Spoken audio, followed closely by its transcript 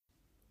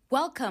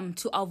Welcome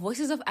to our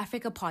Voices of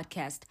Africa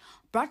podcast,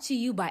 brought to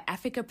you by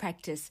Africa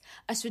Practice,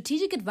 a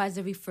strategic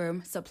advisory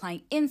firm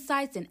supplying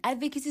insights and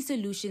advocacy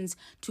solutions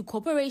to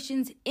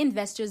corporations,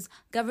 investors,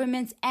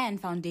 governments,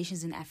 and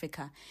foundations in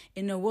Africa.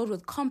 In a world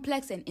with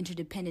complex and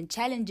interdependent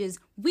challenges,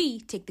 we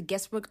take the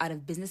guesswork out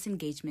of business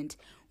engagement.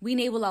 We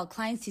enable our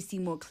clients to see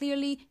more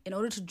clearly in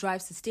order to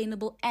drive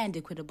sustainable and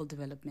equitable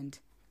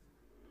development.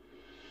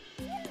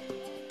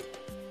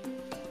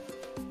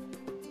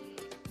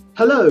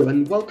 Hello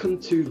and welcome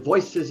to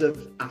Voices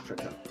of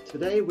Africa.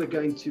 Today we're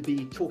going to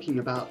be talking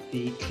about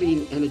the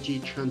clean energy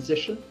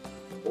transition,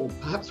 or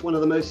perhaps one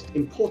of the most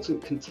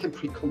important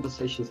contemporary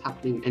conversations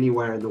happening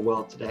anywhere in the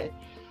world today.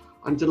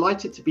 I'm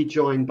delighted to be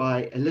joined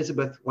by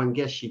Elizabeth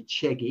Wangeci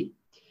Chege.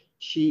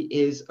 She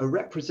is a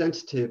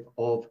representative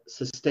of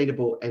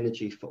Sustainable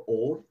Energy for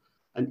All,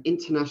 an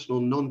international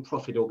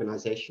non-profit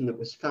organization that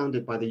was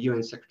founded by the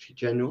UN Secretary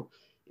General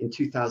in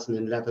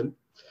 2011.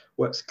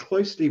 Works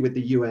closely with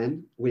the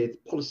UN,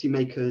 with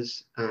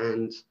policymakers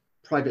and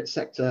private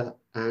sector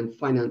and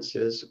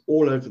financiers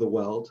all over the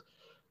world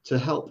to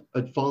help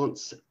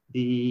advance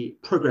the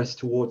progress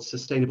towards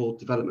Sustainable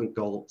Development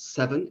Goal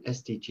 7,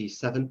 SDG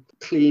 7,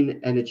 clean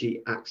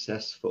energy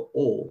access for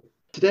all.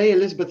 Today,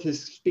 Elizabeth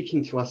is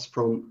speaking to us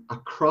from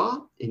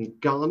Accra in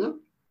Ghana.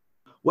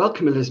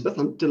 Welcome, Elizabeth.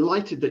 I'm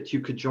delighted that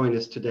you could join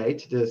us today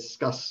to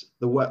discuss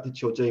the work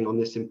that you're doing on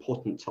this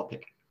important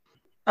topic.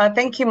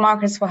 Thank you,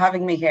 Marcus, for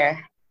having me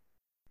here.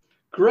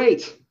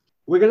 Great.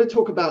 We're going to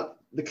talk about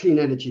the clean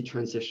energy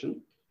transition.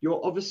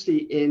 You're obviously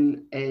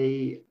in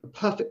a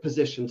perfect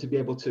position to be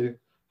able to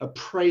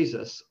appraise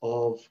us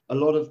of a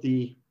lot of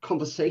the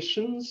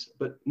conversations,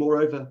 but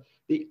moreover,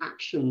 the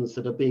actions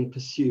that are being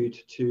pursued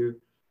to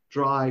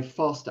drive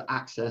faster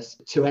access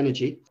to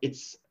energy.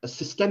 It's a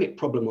systemic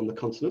problem on the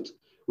continent.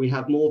 We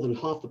have more than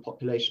half the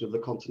population of the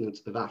continent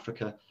of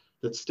Africa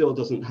that still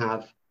doesn't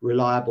have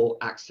reliable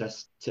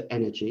access to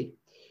energy.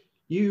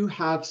 You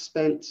have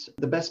spent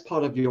the best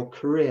part of your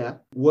career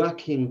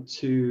working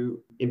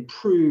to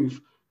improve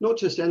not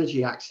just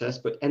energy access,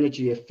 but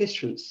energy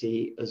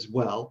efficiency as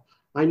well.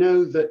 I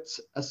know that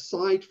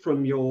aside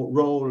from your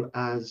role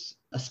as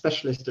a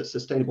specialist at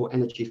Sustainable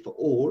Energy for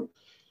All,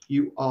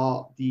 you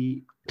are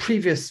the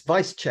previous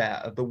vice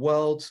chair of the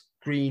World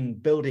Green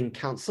Building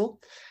Council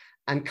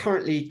and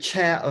currently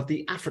chair of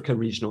the Africa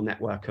Regional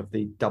Network of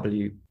the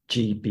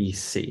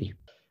WGBC.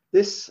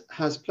 This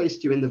has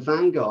placed you in the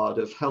vanguard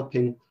of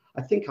helping,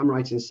 I think I'm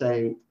right in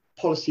saying,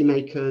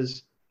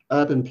 policymakers,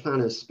 urban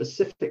planners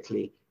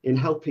specifically, in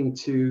helping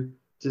to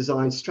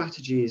design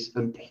strategies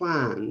and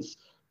plans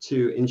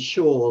to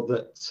ensure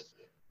that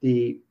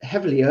the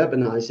heavily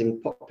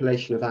urbanizing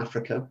population of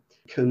Africa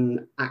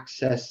can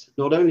access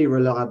not only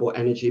reliable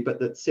energy, but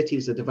that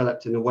cities are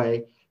developed in a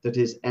way that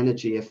is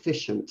energy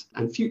efficient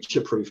and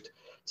future-proofed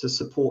to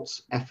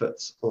support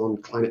efforts on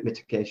climate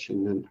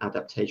mitigation and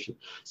adaptation.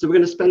 So we're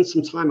going to spend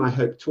some time, I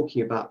hope,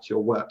 talking about your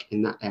work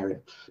in that area.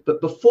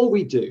 But before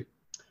we do,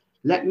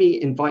 let me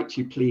invite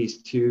you,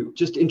 please, to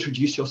just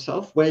introduce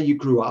yourself, where you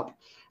grew up,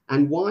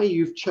 and why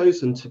you've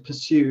chosen to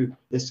pursue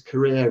this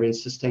career in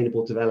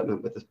sustainable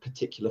development with a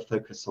particular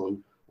focus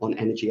on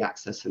energy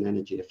access and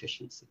energy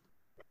efficiency.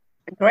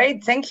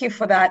 Great. Thank you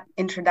for that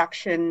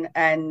introduction.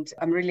 And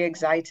I'm really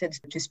excited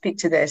to speak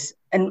to this.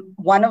 And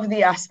one of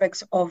the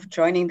aspects of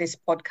joining this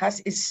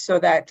podcast is so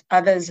that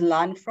others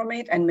learn from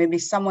it. And maybe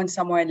someone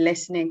somewhere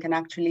listening can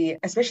actually,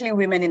 especially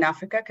women in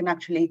Africa, can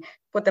actually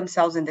put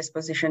themselves in this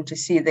position to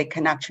see they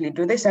can actually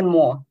do this and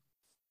more.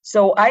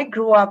 So I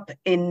grew up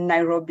in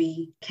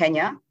Nairobi,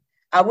 Kenya.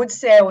 I would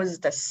say I was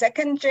the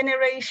second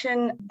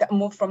generation that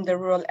moved from the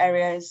rural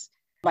areas.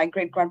 My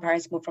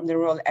great-grandparents moved from the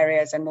rural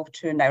areas and moved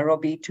to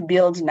Nairobi to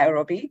build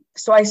Nairobi.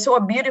 So I saw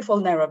a beautiful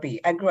Nairobi.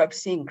 I grew up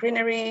seeing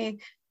greenery.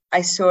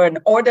 I saw an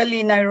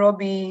orderly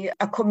Nairobi,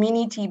 a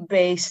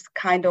community-based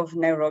kind of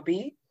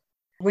Nairobi,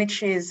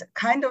 which is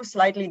kind of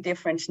slightly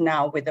different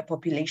now with the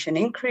population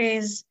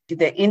increase,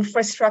 the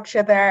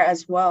infrastructure there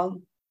as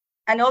well.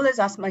 And I always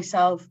ask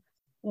myself,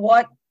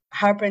 what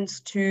happens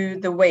to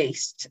the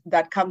waste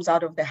that comes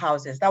out of the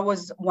houses? That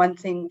was one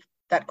thing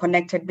that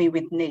connected me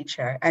with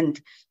nature. And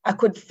I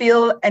could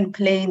feel and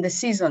play in the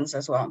seasons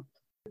as well.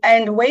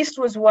 And waste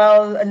was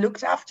well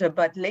looked after,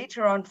 but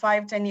later on,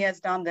 5-10 years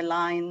down the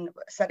line,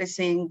 started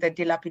seeing the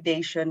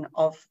dilapidation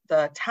of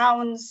the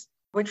towns,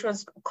 which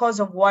was cause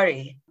of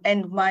worry.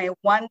 And my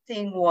one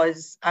thing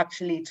was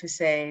actually to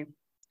say,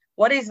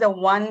 what is the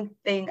one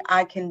thing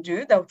I can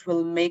do that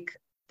will make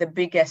the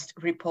biggest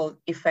ripple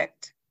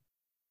effect?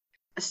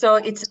 So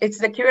it's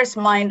the curious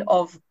mind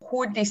of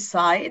who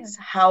decides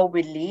how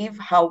we live,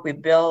 how we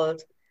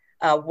build,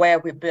 where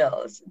we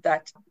build,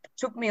 that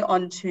took me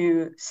on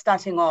to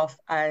starting off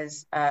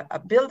as a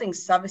building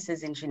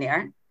services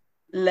engineer,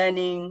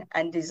 learning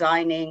and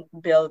designing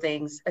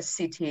buildings,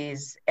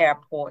 cities,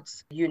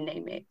 airports, you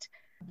name it,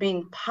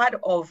 being part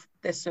of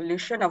the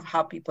solution of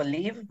how people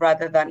live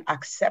rather than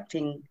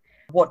accepting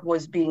what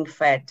was being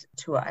fed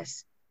to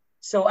us.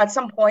 So at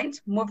some point,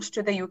 moved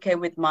to the UK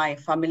with my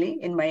family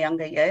in my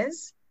younger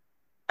years.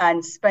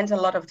 and spent a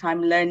lot of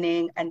time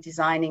learning and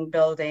designing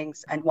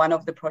buildings. And one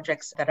of the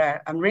projects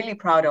that I'm really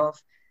proud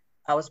of,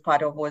 I was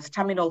part of, was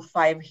Terminal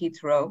 5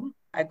 Heathrow.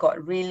 I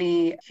got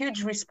really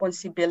huge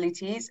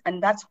responsibilities,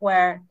 and that's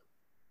where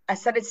I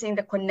started seeing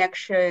the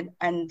connection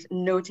and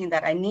noting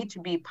that I need to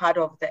be part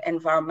of the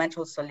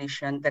environmental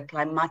solution. The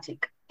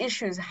climatic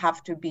issues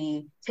have to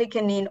be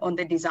taken in on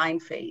the design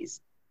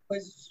phase,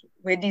 because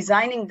we're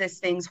designing these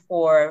things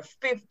to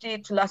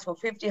last for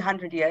 50,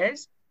 100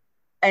 years,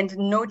 and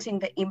noting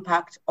the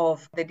impact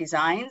of the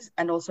designs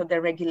and also the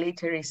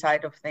regulatory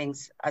side of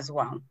things as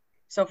well.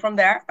 So from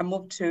there, I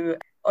moved to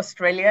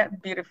Australia,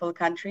 beautiful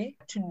country,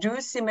 to do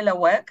similar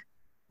work,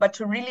 but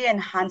to really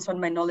enhance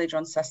on my knowledge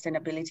on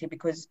sustainability,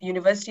 because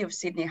University of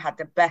Sydney had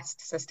the best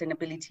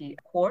sustainability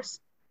course.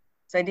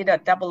 So I did a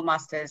double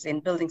master's in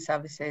building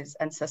services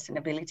and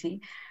sustainability.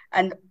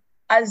 And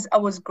as I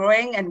was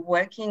growing and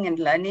working and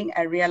learning,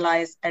 I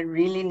realized I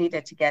really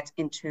needed to get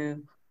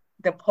into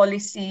the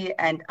policy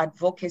and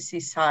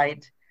advocacy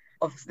side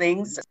of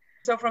things.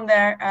 So from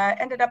there, I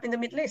ended up in the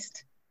Middle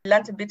East.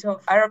 Learned a bit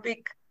of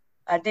Arabic.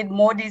 I did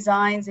more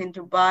designs in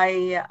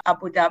Dubai,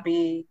 Abu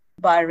Dhabi,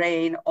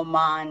 Bahrain,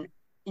 Oman,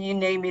 you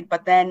name it.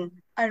 But then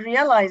I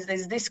realized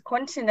there's this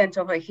continent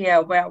over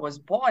here where I was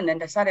born,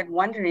 and I started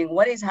wondering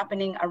what is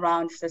happening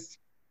around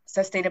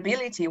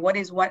sustainability. What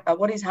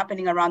is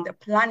happening around the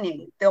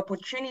planning? The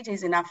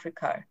opportunities in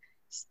Africa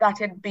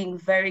started being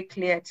very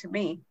clear to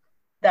me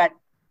that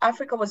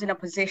Africa was in a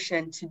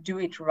position to do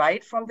it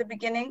right from the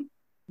beginning,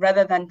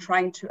 rather than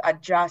trying to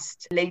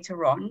adjust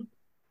later on.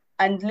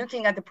 And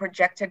looking at the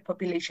projected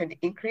population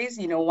increase,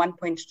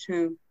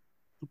 1.2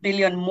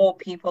 billion more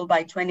people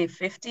by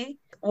 2050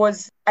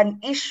 was an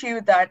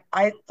issue that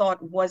I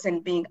thought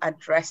wasn't being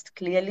addressed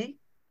clearly.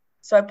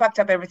 So I packed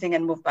up everything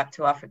and moved back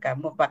to Africa,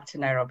 moved back to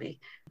Nairobi.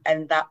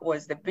 And that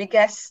was the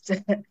biggest,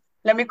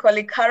 let me call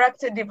it,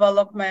 character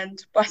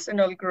development,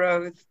 personal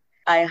growth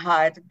I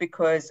had,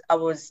 because I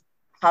was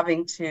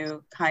having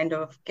to kind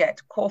of get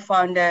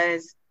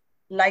co-founders,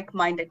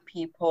 like-minded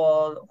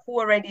people who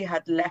already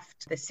had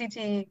left the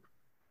city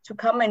to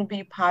come and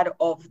be part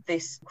of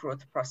this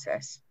growth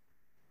process.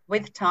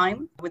 With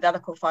time, with other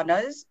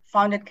co-founders,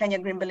 founded Kenya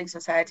Green Building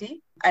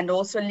Society, and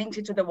also linked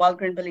it to the World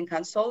Green Building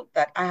Council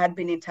that I had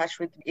been in touch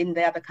with in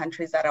the other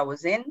countries that I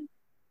was in,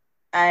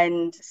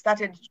 and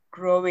started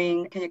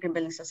growing Kenya Green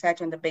Building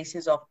Society on the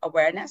basis of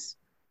awareness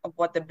of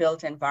what the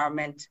built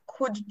environment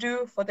could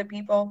do for the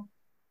people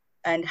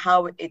and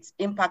how it's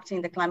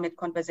impacting the climate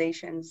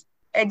conversations,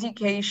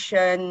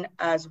 education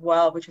as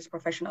well, which is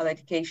professional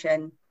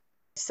education,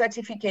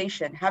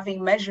 certification,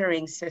 having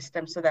measuring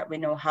systems so that we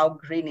know how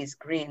green is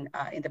green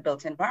in the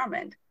built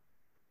environment.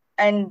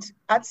 And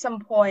at some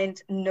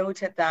point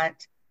noted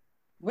that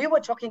we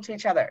were talking to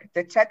each other.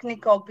 The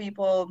technical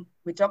people,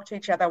 we talk to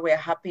each other, we're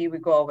happy, we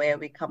go away,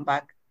 we come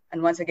back.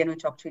 And once again, we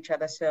talk to each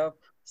other. So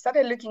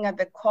started looking at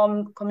the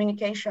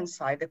communication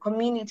side, the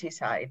community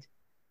side,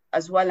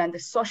 as well, and the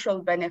social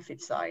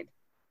benefit side.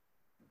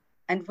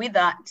 And with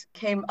that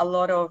came a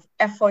lot of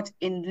effort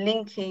in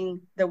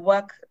linking the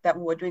work that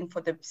we were doing for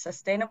the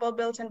sustainable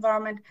built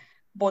environment,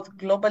 both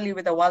globally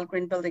with the World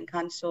Green Building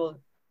Council,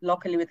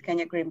 locally with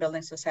Kenya Green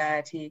Building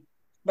Society,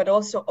 but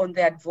also on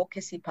the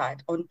advocacy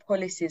part, on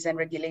policies and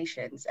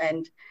regulations.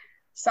 And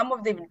some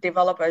of the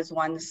developers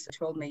once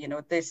told me,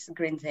 this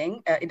green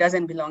thing, it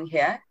doesn't belong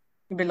here.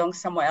 It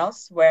belongs somewhere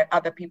else where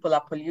other people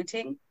are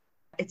polluting.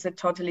 It's a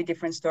totally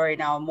different story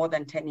now, more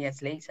than 10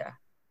 years later.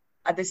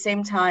 At the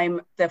same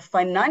time, the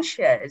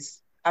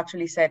financiers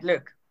actually said,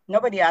 look,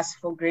 nobody asked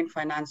for green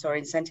finance or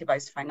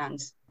incentivized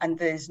finance, and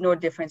there's no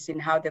difference in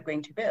how they're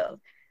going to build.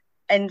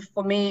 And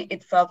for me,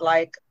 it felt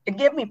like it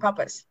gave me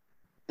purpose.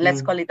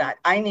 Let's call it that.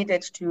 I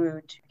needed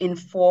to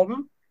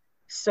inform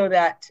so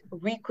that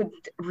we could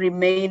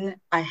remain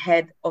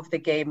ahead of the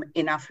game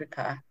in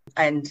Africa.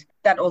 And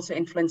that also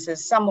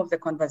influences some of the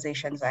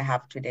conversations I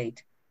have to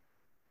date.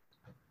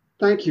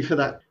 Thank you for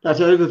that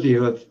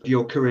overview of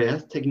your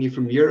career, taking you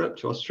from Europe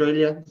to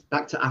Australia,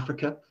 back to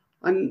Africa.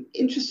 I'm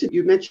interested,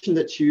 you mentioned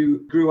that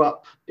you grew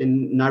up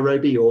in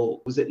Nairobi,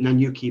 or was it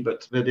Nanyuki,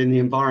 but in the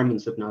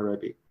environments of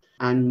Nairobi.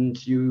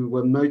 And you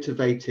were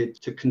motivated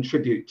to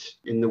contribute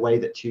in the way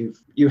that you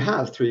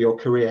have through your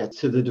career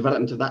to the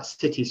development of that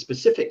city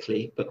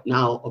specifically. But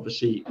now,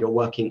 obviously, you're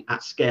working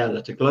at scale,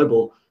 at a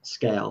global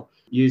scale,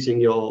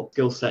 using your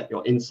skill set,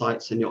 your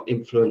insights and your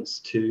influence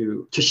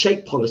to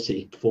shape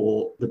policy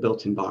for the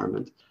built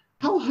environment.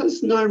 How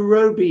has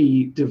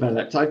Nairobi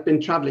developed? I've been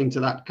traveling to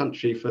that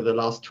country for the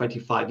last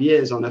 25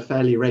 years on a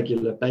fairly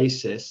regular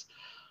basis.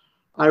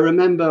 I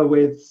remember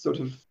with sort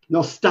of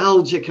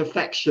nostalgic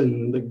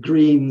affection the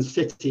green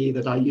city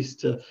that I used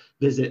to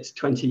visit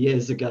 20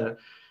 years ago.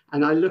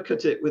 And I look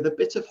at it with a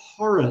bit of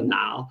horror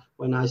now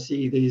when I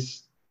see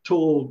these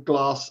tall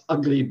glass,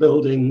 ugly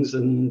buildings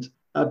and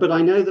But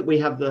I know that we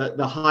have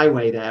the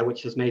highway there,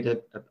 which has made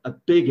a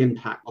big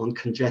impact on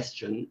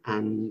congestion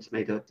and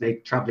made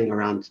traveling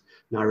around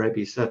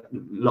Nairobi a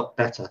lot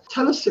better.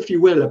 Tell us, if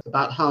you will,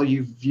 about how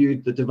you've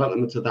viewed the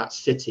development of that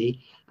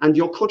city and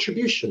your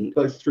contribution,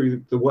 both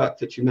through the work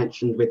that you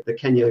mentioned with the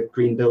Kenya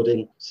Green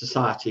Building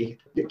Society.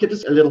 Give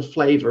us a little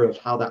flavour of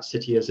how that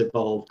city has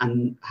evolved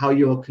and how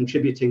you're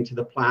contributing to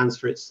the plans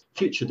for its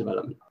future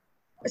development.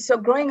 So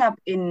growing up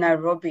in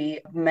Nairobi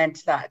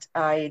meant that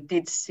I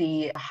did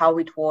see how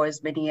it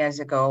was many years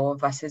ago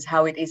versus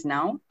how it is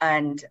now.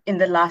 And in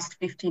the last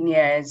 15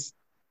 years,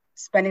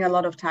 spending a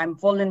lot of time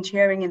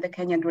volunteering in the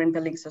Kenya Green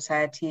Building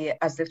Society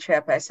as the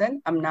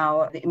chairperson. I'm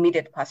now the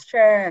immediate past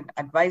chair and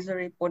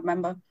advisory board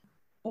member.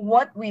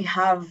 What we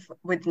have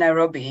with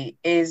Nairobi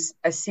is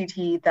a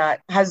city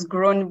that has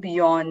grown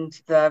beyond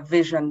the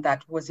vision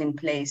that was in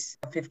place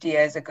 50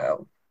 years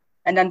ago.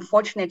 And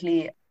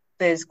unfortunately,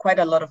 there's quite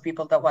a lot of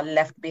people that were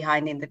left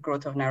behind in the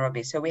growth of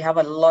Nairobi. So we have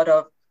a lot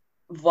of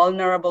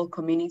vulnerable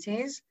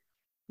communities.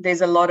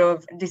 There's a lot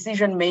of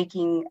decision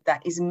making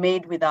that is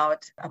made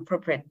without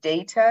appropriate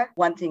data.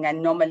 One thing I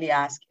normally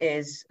ask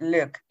is,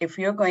 look, if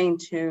you're going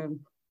to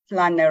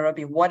plan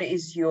Nairobi, what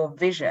is your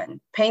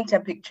vision? Paint a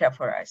picture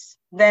for us.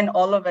 Then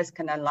all of us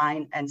can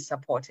align and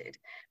support it.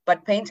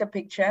 But paint a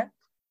picture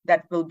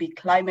that will be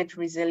climate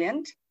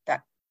resilient,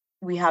 that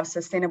we have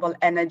sustainable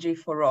energy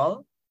for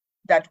all,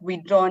 that we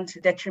don't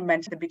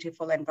detriment the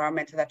beautiful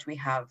environment that we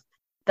have.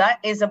 That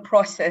is a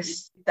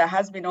process that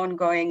has been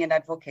ongoing in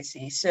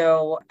advocacy.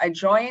 So I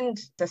joined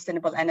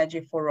Sustainable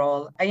Energy for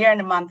All a year and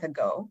a month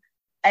ago.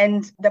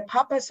 And the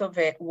purpose of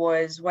it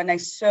was when I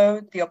saw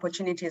the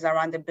opportunities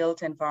around the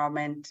built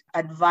environment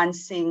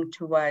advancing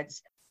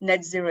towards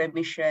net zero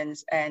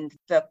emissions and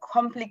the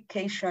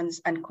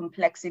complications and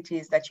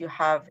complexities that you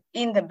have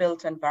in the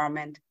built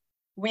environment,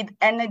 with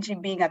energy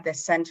being at the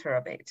center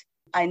of it.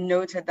 I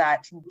noted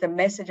that the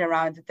message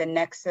around the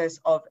nexus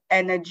of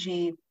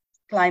energy,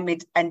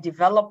 climate, and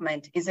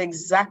development is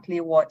exactly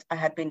what I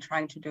had been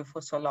trying to do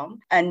for so long.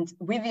 And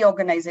with the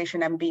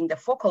organization and being the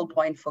focal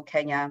point for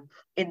Kenya,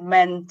 it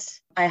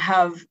meant I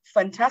have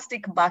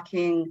fantastic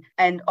backing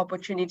and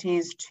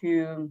opportunities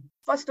to,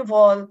 first of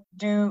all,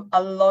 do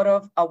a lot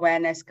of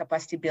awareness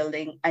capacity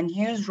building and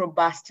use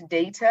robust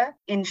data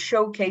in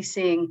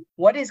showcasing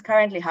what is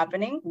currently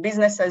happening,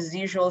 business as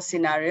usual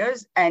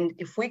scenarios, and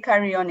if we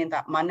carry on in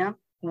that manner,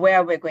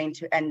 where we're going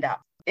to end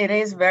up. It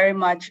is very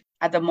much,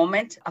 at the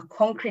moment, a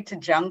concrete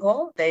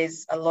jungle.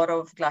 There's a lot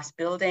of glass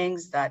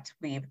buildings that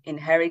we've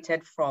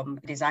inherited from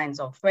designs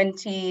of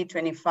 20,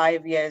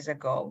 25 years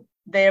ago.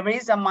 There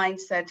is a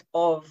mindset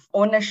of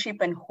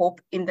ownership and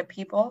hope in the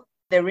people.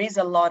 There is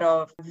a lot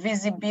of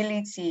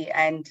visibility,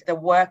 and the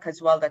work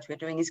as well that we're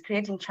doing is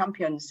creating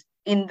champions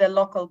in the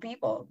local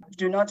people.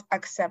 Do not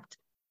accept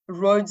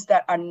roads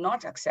that are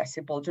not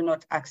accessible. Do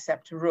not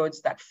accept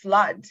roads that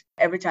flood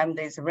every time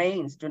there's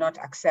rains. Do not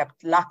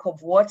accept lack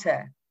of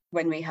water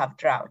when we have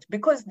drought,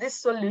 because these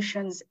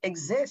solutions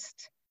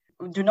exist.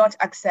 Do not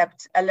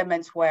accept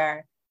elements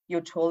where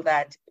you're told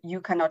that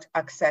you cannot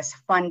access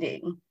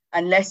funding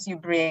unless you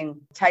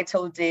bring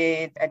title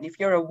deed. And if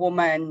you're a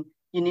woman,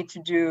 you need to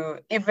do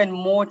even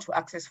more to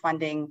access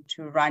funding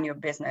to run your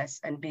business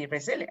and be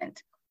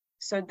resilient.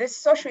 So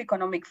these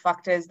socioeconomic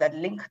factors that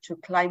link to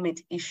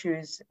climate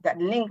issues, that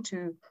link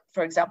to,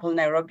 for example,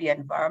 Nairobi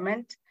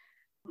environment,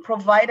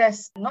 provide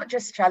us not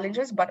just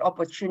challenges, but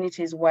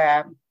opportunities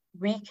where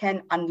we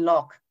can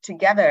unlock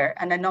together.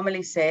 And I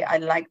normally say I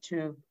like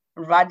to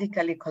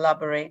radically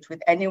collaborate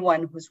with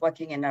anyone who's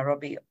working in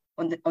Nairobi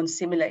on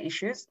similar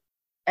issues,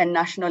 and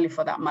nationally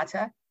for that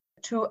matter,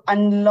 to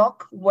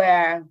unlock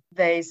where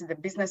there is the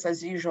business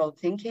as usual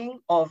thinking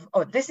of,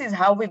 oh, this is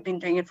how we've been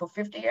doing it for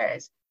 50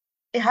 years.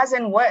 It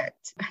hasn't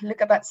worked.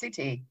 Look at that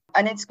city.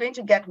 And it's going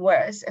to get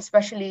worse,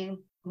 especially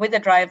with the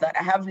drive that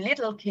I have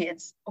little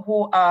kids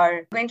who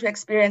are going to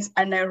experience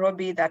a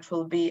Nairobi that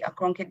will be a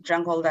concrete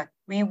jungle that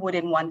we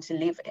wouldn't want to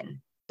live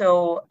in.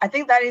 So I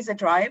think that is a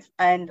drive.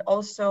 And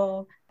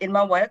also in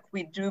my work,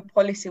 we do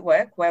policy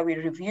work where we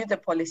review the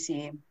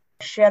policy,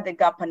 share the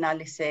gap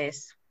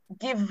analysis,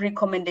 give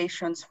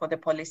recommendations for the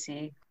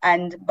policy.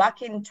 And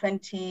back in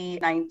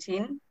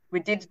 2019, we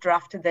did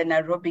draft the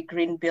Nairobi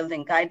Green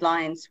Building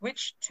Guidelines,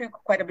 which took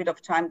quite a bit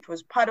of time. It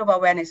was part of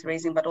awareness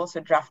raising, but also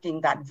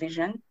drafting that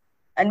vision.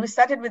 And we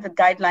started with the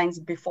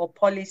guidelines before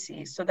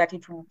policy so that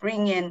it would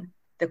bring in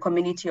the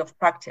community of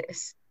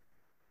practice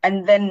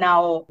and then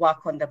now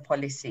work on the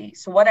policy.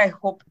 So what I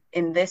hope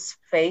in this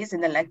phase, in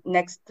the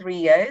next 3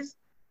 years,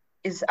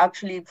 is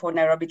actually for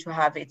Nairobi to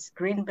have its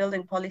green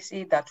building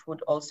policy that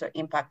would also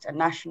impact a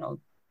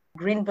national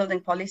green building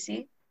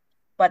policy.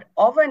 But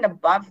over and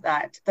above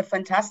that, the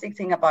fantastic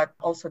thing about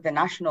also the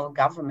national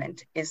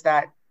government is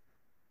that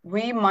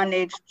we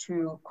managed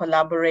to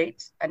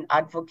collaborate and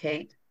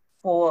advocate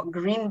for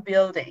green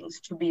buildings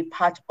to be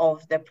part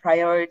of the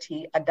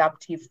priority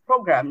adaptive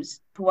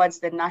programs towards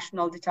the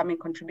national determined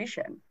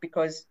contribution,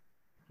 because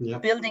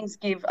buildings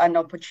give an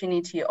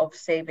opportunity of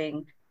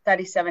saving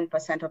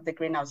 37% of the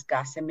greenhouse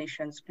gas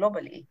emissions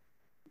globally.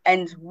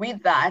 And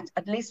with that,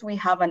 at least we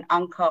have an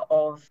anchor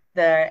of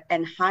the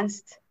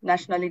enhanced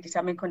nationally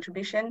determined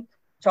contribution,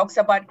 talks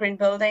about green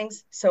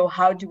buildings. So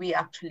how do we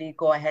actually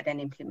go ahead and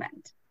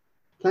implement?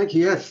 Thank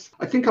you. Yes,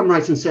 I think I'm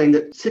right in saying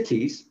that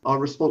cities are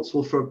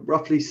responsible for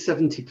roughly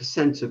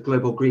 70% of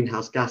global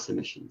greenhouse gas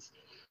emissions.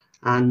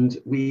 And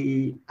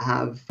we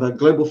have a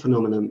global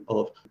phenomenon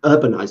of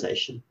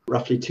urbanization.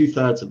 Roughly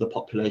 2/3 of the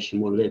population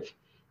will live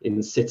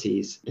in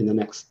cities in the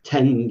next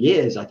 10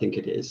 years, I think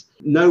it is.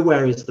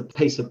 Nowhere is the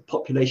pace of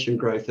population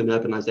growth and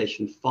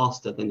urbanization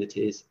faster than it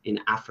is in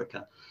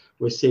Africa.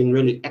 We're seeing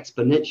really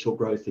exponential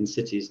growth in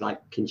cities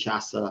like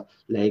Kinshasa,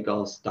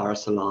 Lagos, Dar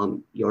es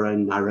Salaam, your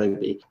own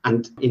Nairobi,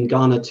 and in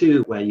Ghana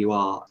too, where you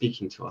are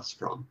speaking to us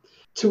from.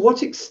 To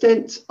what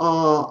extent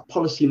are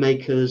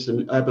policymakers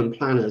and urban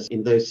planners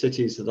in those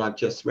cities that I've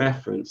just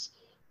referenced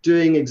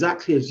doing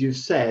exactly as you've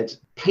said,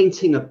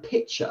 painting a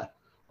picture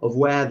of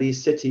where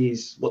these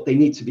cities, what they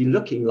need to be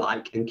looking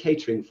like and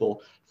catering for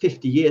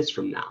 50 years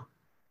from now?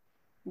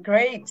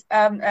 Great.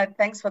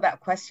 Thanks for that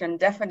question.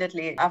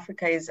 Definitely,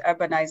 Africa is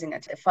urbanizing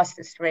at the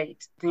fastest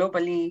rate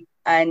globally,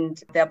 and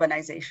the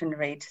urbanization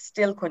rate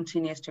still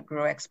continues to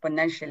grow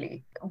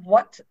exponentially.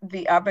 What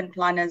the urban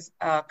planners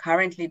are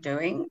currently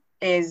doing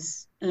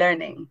is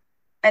learning.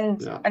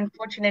 And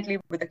unfortunately,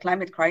 with the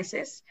climate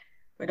crisis,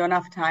 we don't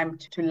have time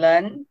to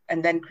learn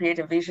and then create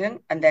a vision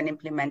and then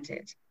implement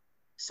it.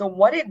 So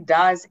what it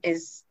does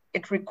is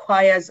it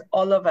requires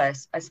all of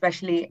us,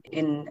 especially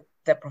in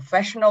the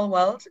professional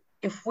world,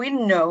 if we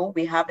know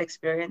we have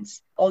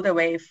experience all the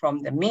way from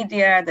the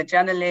media, the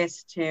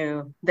journalists,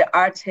 to the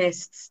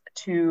artists,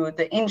 to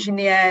the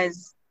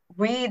engineers,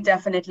 we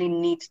definitely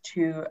need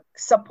to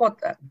support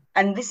them.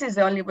 And this is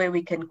the only way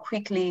we can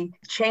quickly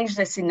change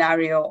the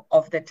scenario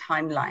of the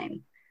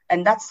timeline.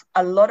 And that's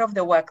a lot of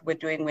the work we're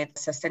doing with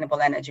Sustainable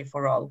Energy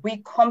for All. We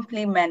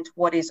complement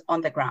what is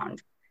on the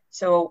ground.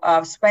 So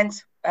I've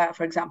spent,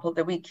 for example,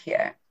 the week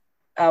here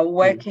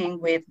working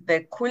with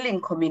the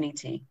cooling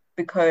community,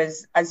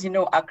 because as you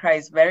know, Accra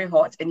is very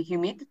hot and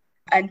humid.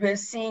 And we're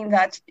seeing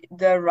that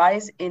the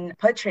rise in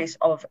purchase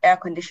of air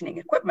conditioning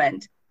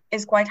equipment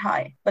is quite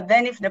high. But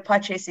then if the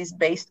purchase is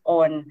based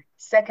on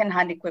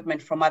second-hand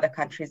equipment from other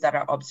countries that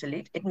are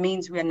obsolete, it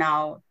means we're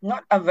now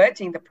not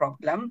averting the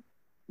problem,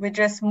 we're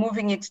just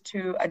moving it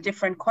to a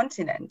different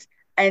continent.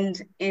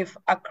 And if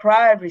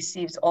Accra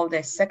receives all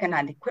their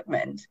second-hand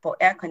equipment for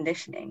air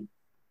conditioning,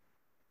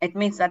 it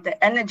means that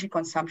the energy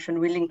consumption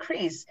will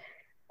increase.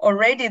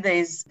 Already there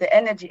is the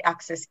energy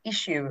access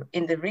issue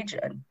in the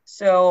region.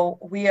 So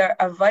we are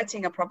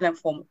averting a problem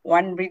from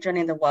one region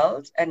in the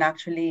world and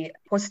actually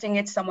posting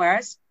it somewhere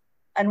else.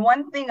 And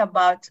one thing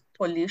about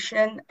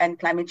pollution and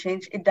climate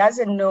change, it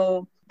doesn't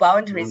know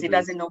boundaries, it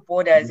doesn't know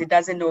borders, it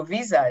doesn't know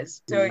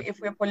visas. So if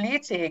we're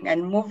polluting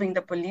and moving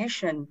the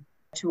pollution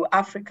to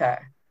Africa,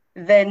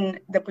 then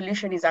the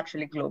pollution is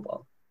actually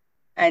global.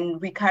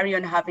 And we carry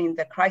on having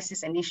the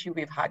crisis and issue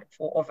we've had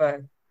for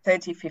over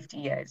 30, 50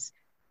 years.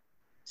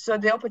 So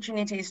the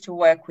opportunity is to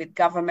work with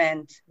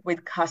government,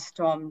 with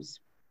customs,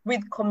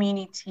 with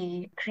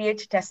community,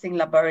 create testing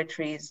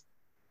laboratories.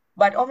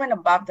 But over and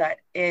above that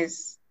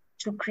is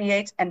to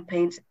create and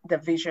paint the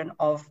vision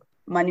of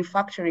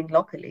manufacturing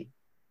locally.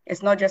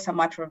 It's not just a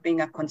matter of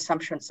being a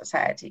consumption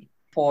society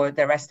for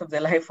the rest of the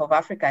life of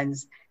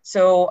Africans.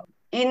 So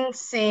in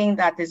seeing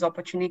that there's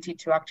opportunity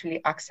to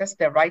actually access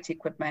the right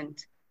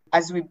equipment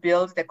as we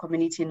build the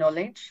community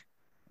knowledge,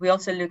 we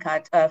also look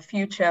at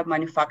future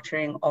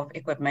manufacturing of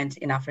equipment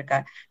in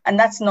Africa. And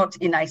that's not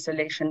in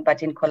isolation,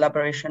 but in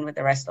collaboration with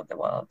the rest of the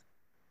world.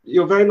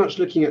 You're very much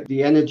looking at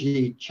the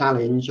energy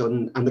challenge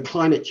and the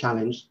climate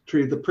challenge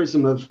through the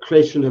prism of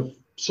creation of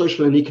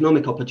social and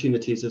economic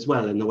opportunities as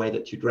well, in the way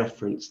that you'd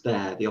referenced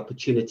there, the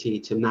opportunity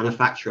to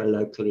manufacture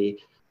locally,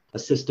 a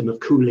system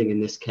of cooling in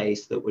this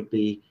case that would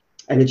be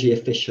energy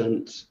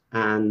efficient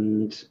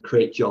and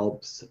create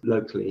jobs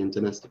locally and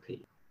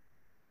domestically.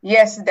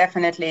 Yes,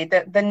 definitely.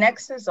 The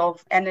nexus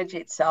of energy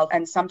itself,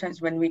 and sometimes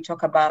when we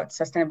talk about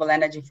sustainable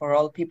energy for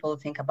all, people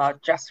think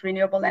about just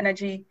renewable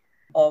energy,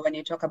 or when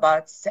you talk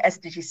about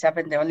SDG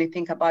 7, they only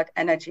think about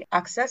energy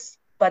access.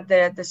 But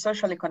the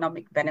social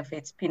economic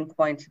benefits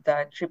pinpoint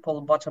the triple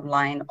bottom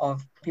line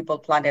of people,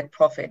 planet,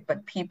 profit.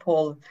 But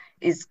people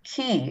is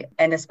key.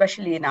 And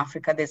especially in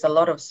Africa, there's a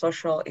lot of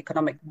social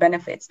economic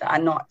benefits that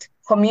are not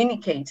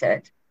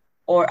communicated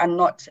or are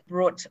not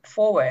brought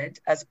forward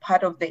as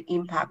part of the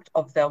impact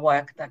of the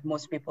work that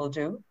most people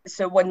do.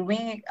 So when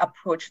we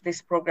approach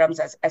these programs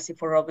as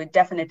SEforALL, we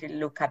definitely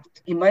look at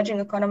emerging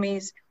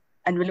economies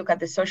and we look at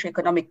the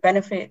socioeconomic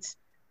benefits.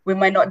 We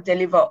might not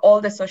deliver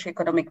all the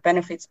socioeconomic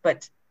benefits,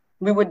 but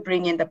we would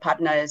bring in the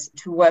partners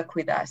to work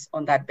with us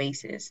on that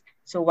basis.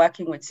 So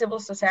working with civil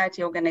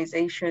society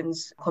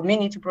organizations,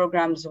 community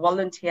programs,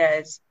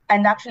 volunteers,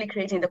 and actually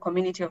creating the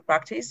community of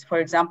practice. For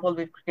example,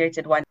 we've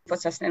created one for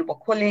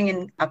sustainable cooling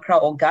in Accra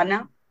or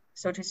Ghana,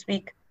 so to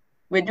speak.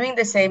 We're doing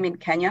the same in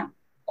Kenya,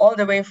 all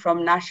the way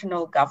from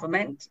national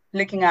government,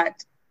 looking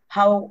at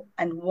how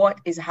and what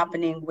is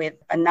happening with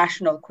a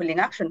national cooling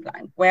action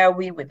plan. Where are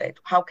we with it?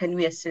 How can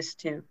we assist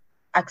to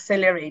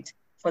accelerate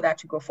for that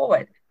to go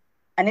forward?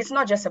 And it's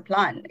not just a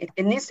plan.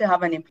 It needs to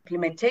have an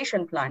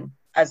implementation plan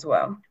as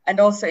well.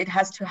 And also it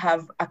has to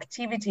have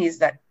activities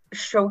that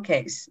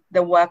showcase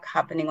the work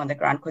happening on the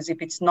ground, because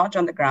if it's not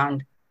on the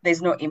ground,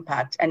 there's no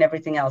impact and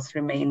everything else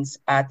remains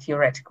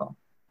theoretical.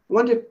 I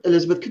wonder,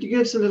 Elizabeth, could you give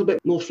us a little bit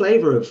more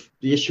flavour of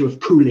the issue of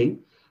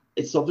cooling?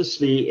 It's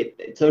obviously,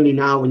 it's only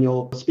now when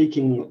you're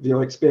speaking of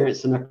your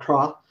experience in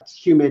Accra, it's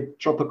humid,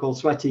 tropical,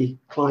 sweaty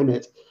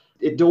climate.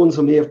 It dawns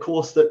on me, of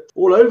course, that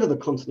all over the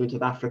continent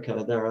of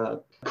Africa, there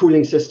are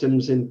cooling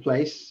systems in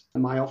place.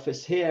 In my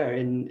office here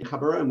in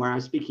Gaborone, where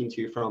I'm speaking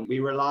to you from, we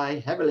rely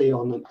heavily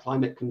on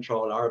climate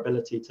control, our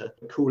ability to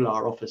cool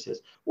our offices.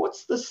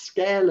 What's the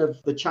scale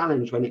of the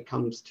challenge when it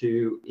comes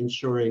to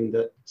ensuring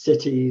that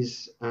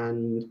cities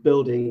and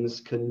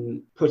buildings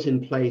can put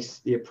in place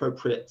the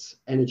appropriate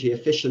energy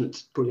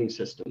efficient cooling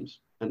systems?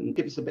 And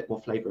give us a bit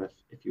more flavour,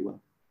 if you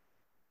will.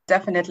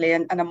 Definitely,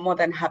 and I'm more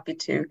than happy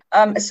to.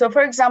 So,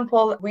 for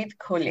example, with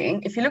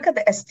cooling, if you look at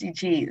the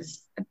SDGs,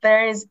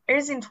 there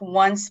isn't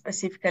one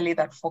specifically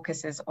that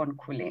focuses on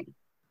cooling.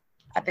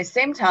 At the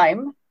same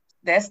time,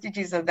 the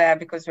SDGs are there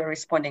because we're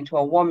responding to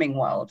a warming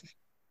world.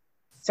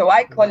 So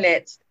I call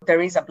it,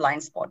 there is a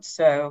blind spot.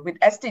 So with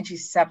SDG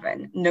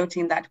 7,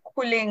 noting that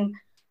cooling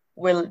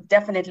will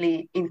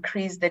definitely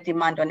increase the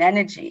demand on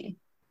energy,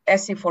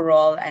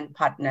 SEforALL and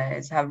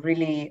partners have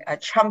really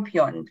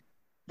championed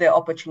the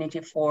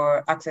opportunity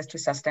for access to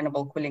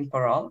sustainable cooling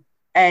for all.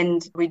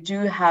 And we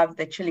do have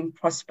the chilling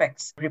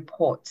prospects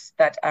reports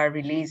that are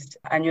released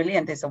annually.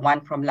 And there's a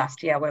one from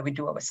last year where we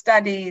do our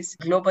studies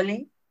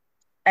globally.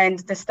 And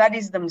the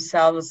studies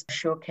themselves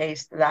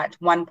showcase that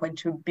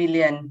 1.2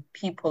 billion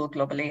people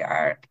globally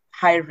are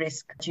high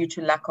risk due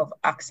to lack of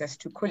access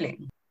to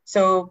cooling.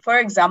 So, for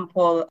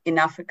example, in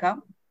Africa,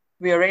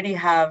 we already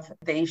have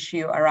the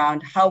issue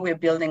around how we're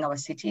building our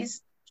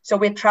cities. So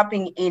we're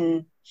trapping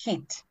in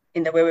heat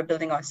in the way we're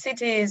building our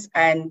cities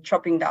and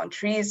chopping down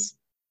trees,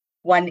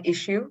 one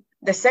issue.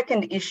 The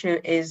second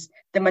issue is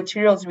the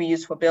materials we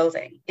use for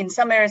building. In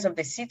some areas of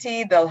the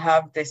city, they'll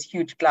have this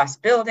huge glass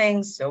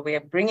buildings, so we're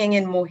bringing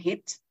in more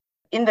heat.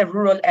 In the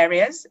rural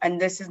areas, and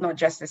this is not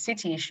just a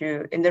city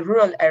issue, in the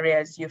rural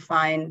areas, you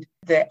find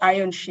the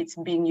iron sheets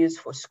being used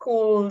for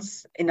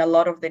schools in a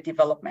lot of the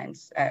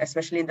developments,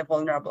 especially in the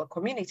vulnerable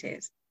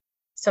communities.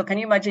 So can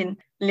you imagine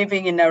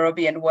living in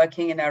Nairobi and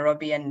working in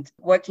Nairobi and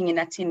working in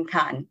a tin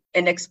can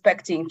and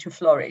expecting to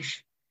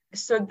flourish?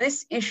 So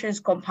these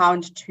issues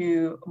compound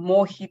to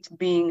more heat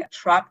being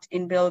trapped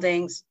in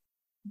buildings,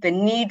 the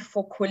need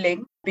for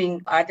cooling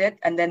being added.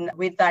 And then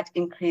with that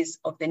increase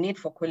of the need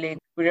for cooling,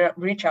 we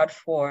reach out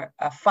for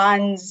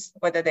fans,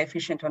 whether they're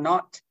efficient or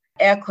not,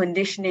 air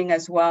conditioning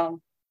as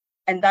well.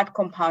 And that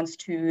compounds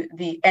to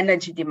the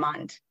energy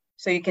demand.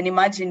 So you can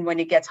imagine when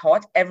it gets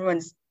hot,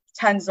 everyone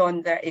turns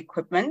on their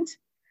equipment.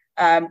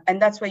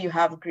 And that's where you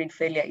have grid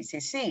failure,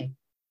 ECC.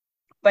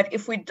 But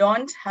if we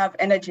don't have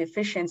energy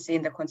efficiency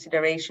in the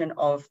consideration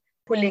of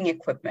cooling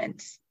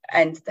equipment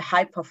and the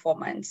high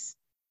performance,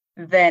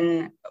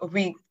 then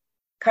we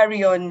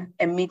carry on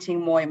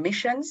emitting more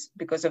emissions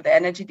because of the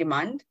energy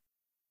demand,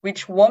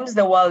 which warms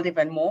the world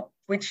even more,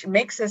 which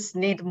makes us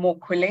need more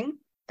cooling.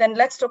 Then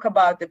let's talk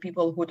about the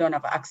people who don't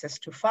have access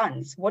to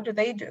funds. What do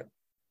they do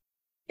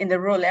in the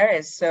rural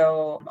areas?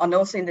 So, and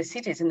also in the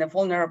cities, in the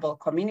vulnerable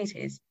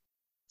communities.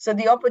 So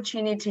the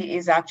opportunity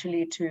is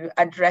actually to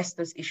address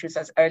those issues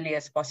as early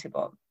as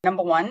possible.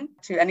 Number one,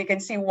 and you can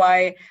see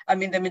why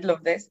I'm in the middle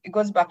of this, it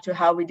goes back to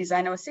how we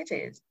design our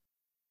cities.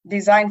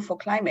 Design for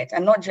climate,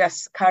 and not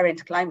just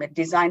current climate,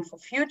 design for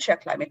future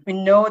climate. We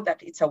know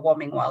that it's a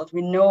warming world.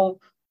 We know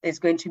there's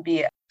going to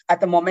be, at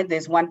the moment,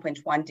 there's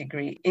 1.1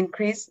 degree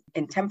increase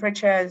in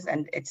temperatures,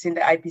 and it's in the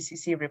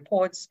IPCC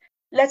reports.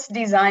 Let's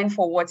design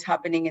for what's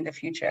happening in the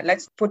future.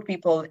 Let's put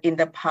people in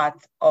the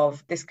path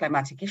of these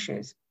climatic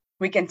issues.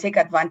 We can take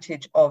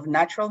advantage of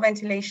natural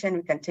ventilation.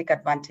 We can take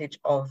advantage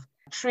of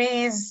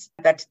trees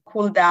that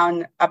cool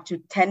down up to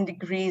 10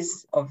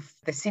 degrees of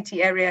the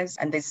city areas.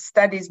 And there's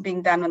studies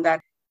being done on that.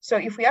 So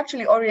if we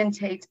actually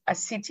orientate a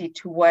city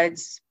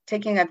towards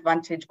taking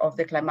advantage of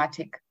the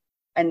climatic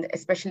and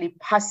especially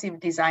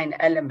passive design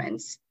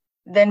elements,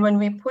 then when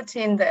we put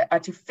in the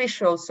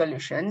artificial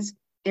solutions,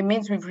 it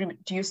means we've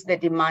reduced the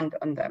demand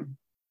on them.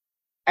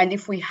 And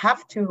if we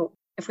have to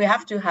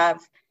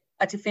have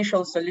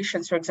artificial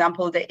solutions, for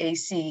example, the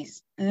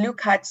ACs,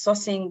 look at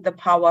sourcing the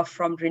power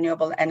from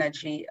renewable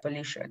energy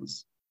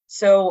solutions.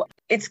 So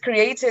it's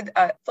created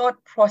a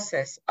thought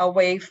process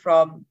away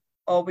from,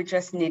 oh, we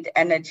just need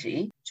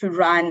energy to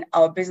run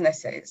our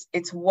businesses.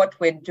 It's what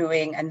we're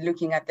doing and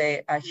looking at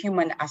the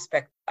human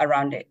aspect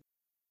around it.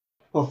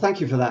 Well,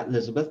 thank you for that,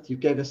 Elizabeth. You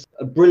gave us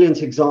a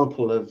brilliant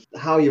example of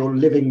how you're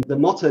living the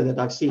motto that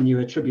I've seen you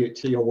attribute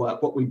to your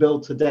work. What we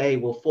build today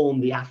will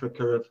form the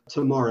Africa of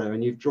tomorrow.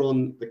 And you've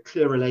drawn the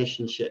clear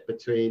relationship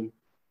between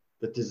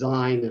the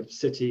design of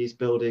cities,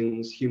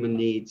 buildings, human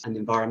needs, and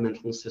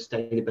environmental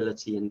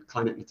sustainability and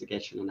climate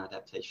mitigation and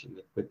adaptation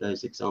with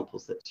those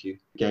examples that you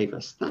gave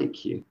us.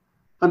 Thank you.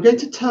 I'm going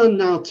to turn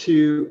now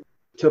to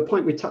to a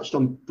point we touched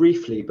on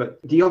briefly, but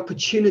the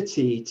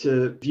opportunity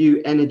to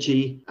view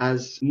energy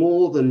as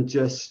more than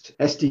just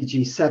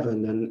SDG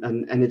 7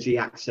 and energy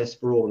access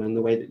for all, in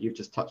the way that you've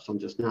just touched on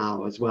just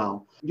now as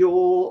well.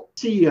 Your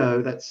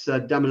CEO, that's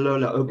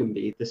Damilola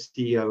Ogunbi, the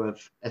CEO of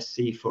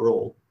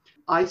SEforALL,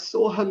 I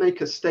saw her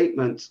make a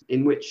statement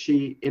in which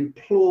she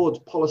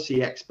implored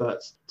policy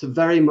experts to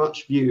very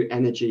much view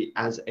energy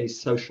as a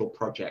social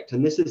project.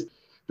 And this is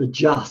the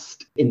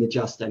just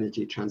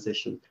energy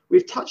transition.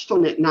 We've touched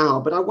on it now,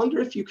 but I wonder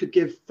if you could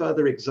give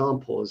further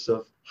examples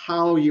of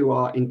how you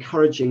are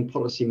encouraging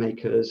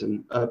policymakers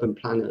and urban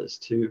planners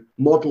to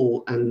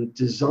model and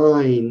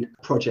design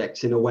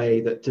projects in a way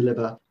that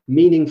deliver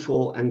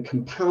meaningful and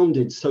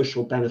compounded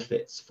social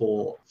benefits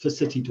for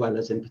city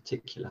dwellers in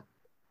particular.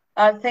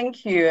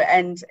 Thank you.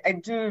 And I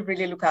do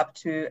really look up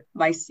to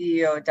my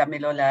CEO,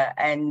 Damilola.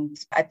 And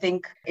I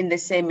think in the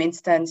same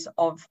instance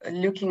of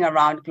looking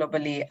around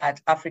globally at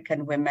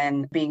African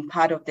women being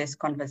part of this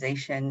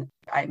conversation,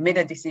 I made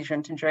a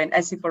decision to join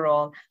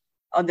SEforALL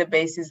on the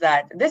basis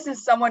that this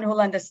is someone who'll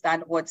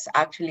understand what's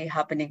actually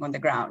happening on the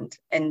ground.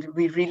 And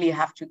we really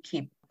have to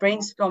keep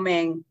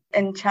brainstorming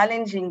and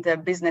challenging the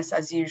business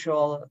as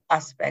usual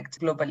aspect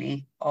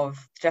globally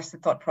of just the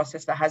thought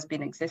process that has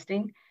been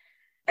existing.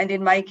 And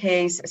in my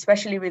case,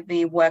 especially with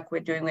the work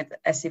we're doing with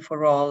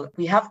SEforALL,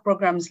 we have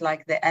programs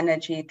like the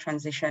Energy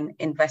Transition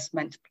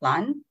Investment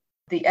Plan.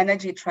 The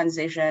energy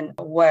transition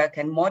work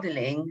and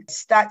modeling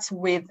starts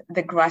with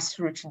the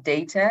grassroots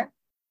data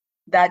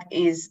that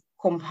is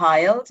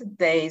compiled.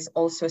 There is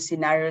also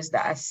scenarios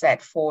that are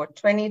set for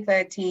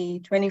 2030,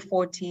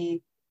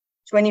 2040,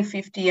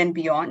 2050 and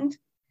beyond,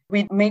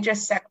 with major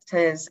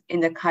sectors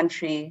in the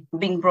country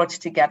being brought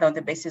together on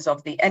the basis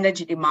of the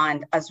energy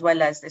demand as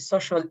well as the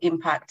social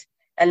impact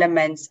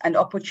elements and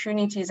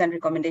opportunities and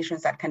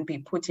recommendations that can be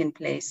put in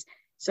place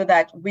so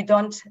that we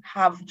don't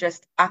have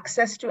just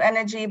access to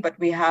energy, but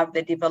we have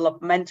the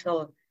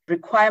developmental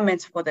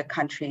requirements for the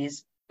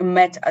countries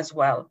met as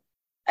well.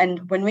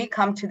 And when we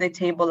come to the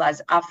table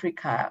as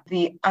Africa,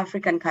 the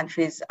African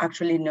countries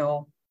actually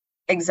know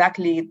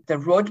exactly the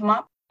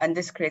roadmap, and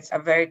this creates a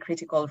very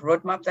critical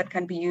roadmap that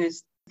can be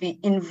used, the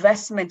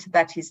investment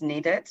that is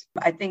needed.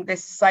 I think the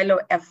silo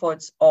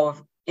efforts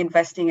of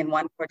investing in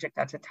one project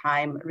at a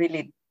time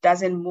really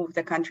doesn't move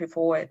the country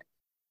forward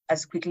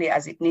as quickly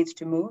as it needs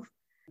to move.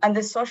 And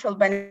the social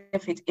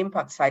benefit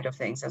impact side of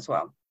things as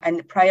well,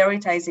 and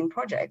prioritizing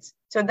projects.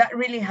 So that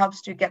really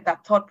helps to get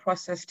that thought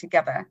process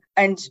together.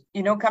 And,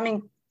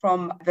 coming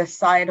from the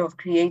side of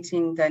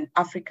creating the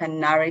African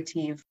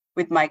narrative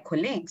with my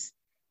colleagues,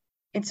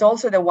 it's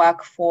also the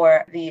work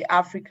for the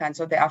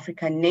Africans or the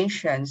African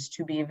nations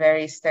to be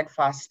very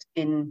steadfast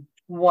in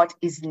what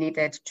is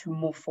needed to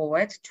move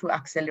forward, to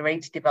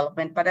accelerate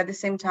development, but at the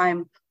same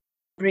time,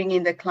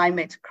 bringing the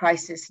climate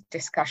crisis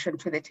discussion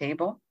to the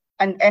table.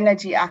 And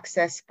energy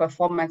access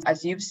performance,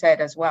 as you've said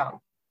as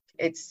well,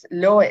 it's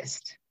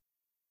lowest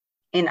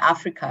in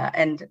Africa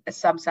and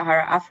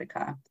sub-Saharan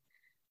Africa.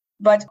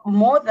 But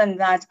more than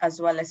that as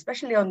well,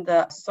 especially on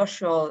the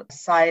social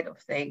side of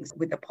things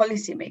with the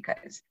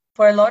policymakers,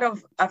 for a lot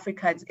of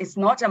Africans, it's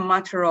not a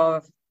matter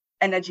of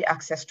energy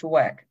access to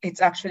work.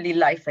 It's actually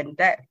life and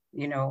death.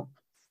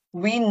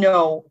 We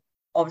know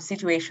of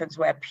situations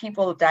where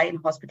people die in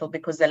hospital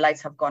because the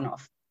lights have gone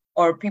off,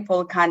 or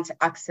people can't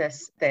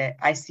access the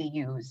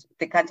ICUs,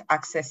 they can't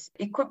access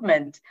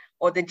equipment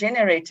or the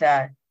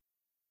generator.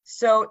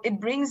 So it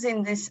brings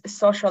in this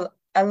social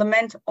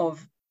element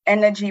of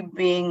energy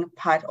being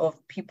part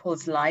of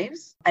people's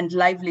lives and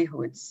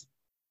livelihoods.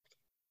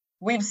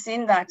 We've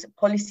seen that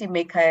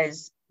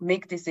policymakers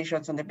make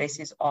decisions on the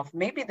basis of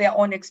maybe their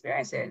own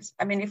experiences.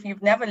 I mean, if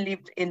you've never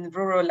lived in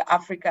rural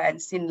Africa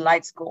and seen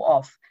lights go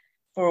off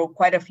for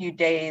quite a few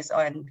days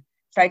and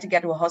try to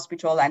get to a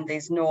hospital and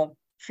there's no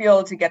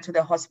fuel to get to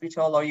the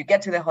hospital, or you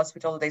get to the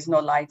hospital, there's no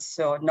lights,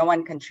 so no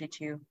one can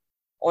treat you,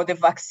 or the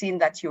vaccine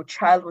that your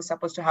child was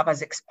supposed to have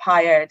has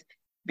expired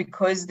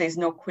because there's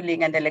no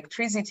cooling and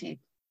electricity,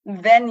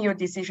 then your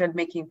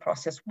decision-making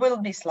process will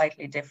be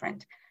slightly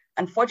different.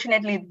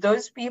 Unfortunately,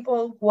 those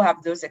people who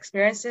have those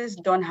experiences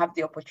don't have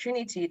the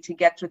opportunity to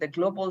get to the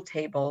global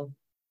table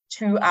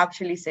to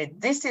actually say,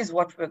 this is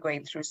what we're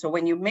going through. So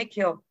when you make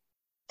your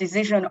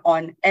decision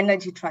on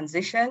energy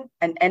transition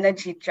and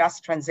energy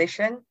just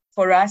transition,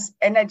 for us,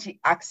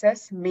 energy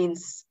access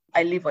means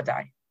I live or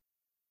die.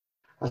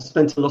 I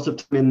spent a lot of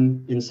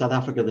time in South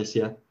Africa this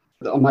year.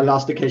 On my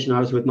last occasion, I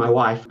was with my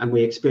wife and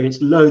we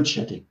experienced load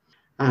shedding.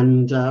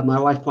 And my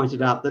wife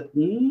pointed out that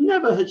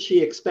never had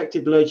she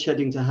expected load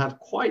shedding to have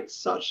quite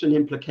such an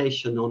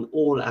implication on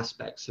all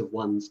aspects of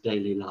one's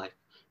daily life,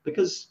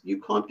 because you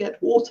can't get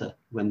water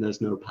when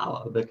there's no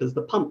power, because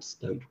the pumps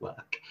don't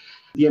work.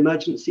 The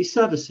emergency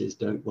services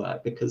don't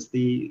work because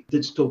the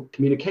digital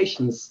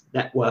communications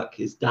network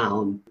is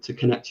down to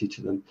connect you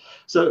to them.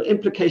 So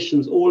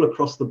implications all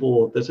across the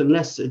board that,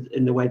 unless,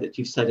 in the way that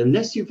you've said,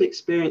 unless you've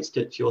experienced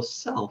it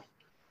yourself,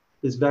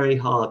 it's very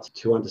hard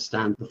to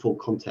understand the full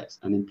context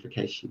and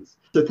implications.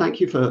 So thank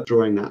you for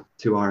drawing that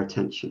to our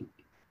attention.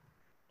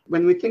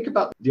 When we think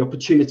about the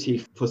opportunity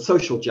for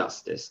social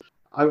justice,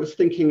 I was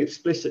thinking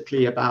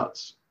explicitly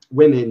about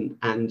women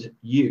and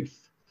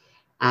youth.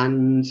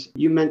 And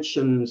you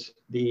mentioned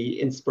the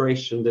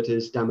inspiration that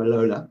is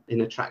Damilola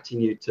in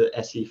attracting you to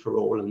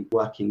SEforALL and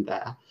working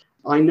there.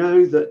 I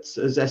know that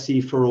as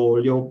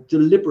SEforALL, you're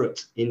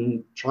deliberate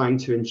in trying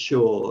to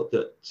ensure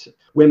that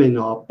women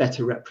are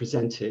better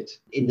represented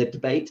in the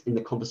debate, in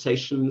the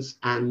conversations,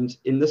 and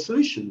in the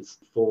solutions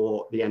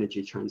for the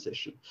energy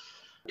transition.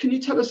 Can you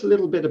tell us a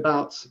little bit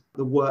about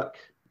the work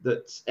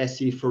that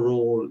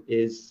SEforALL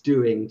is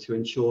doing to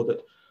ensure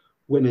that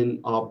women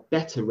are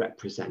better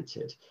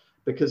represented?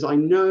 Because I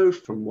know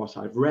from what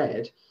I've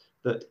read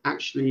that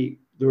actually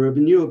the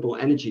renewable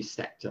energy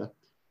sector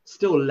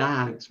still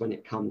lags when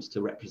it comes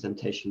to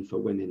representation for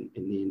women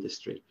in the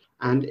industry.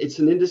 And it's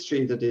an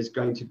industry that is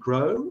going to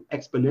grow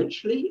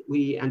exponentially.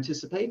 We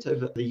anticipate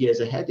over the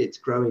years ahead, it's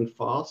growing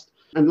fast.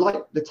 And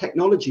like the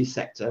technology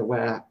sector,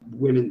 where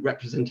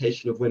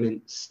representation of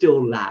women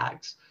still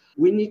lags,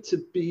 we need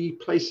to be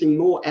placing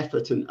more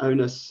effort and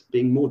onus,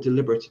 being more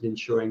deliberate in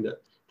ensuring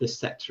that this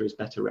sector is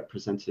better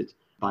represented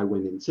by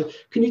women. So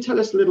can you tell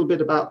us a little bit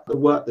about the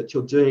work that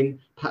you're doing,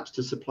 perhaps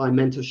to supply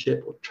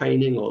mentorship or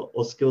training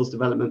or skills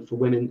development for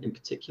women in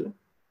particular?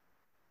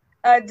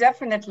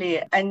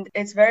 Definitely. And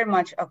it's very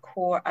much a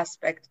core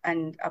aspect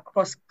and a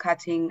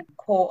cross-cutting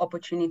core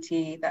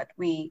opportunity that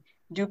we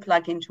do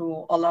plug into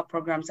all our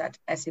programs at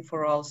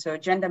SEforALL. So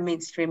gender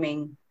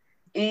mainstreaming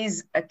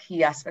is a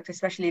key aspect,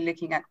 especially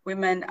looking at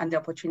women and the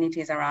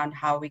opportunities around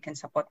how we can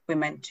support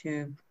women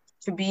to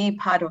be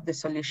part of the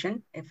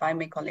solution, if I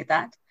may call it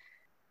that.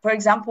 For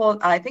example,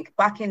 I think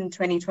back in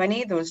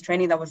 2020, there was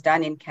training that was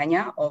done in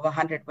Kenya of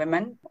 100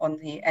 women on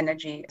the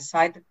energy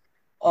side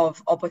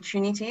of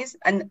opportunities.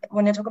 And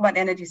when I talk about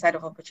energy side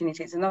of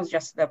opportunities, it's not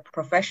just the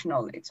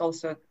professional, it's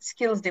also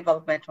skills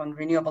development on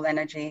renewable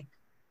energy,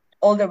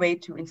 all the way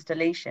to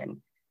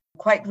installation.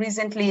 Quite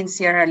recently in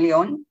Sierra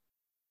Leone,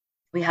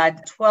 we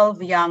had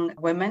 12 young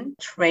women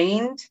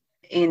trained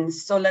in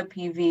solar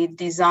PV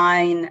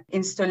design,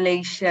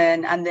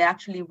 installation, and they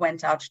actually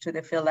went out to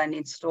the field and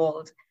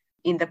installed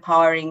in the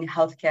powering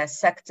healthcare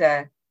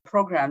sector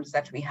programs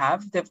that we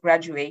have. They've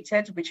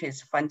graduated, which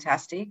is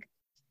fantastic.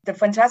 The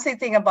fantastic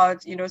thing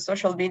about,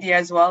 social media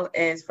as well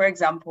is, for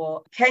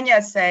example,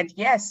 Kenya said,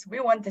 yes,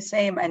 we want the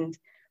same. And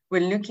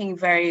we're looking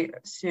very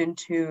soon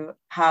to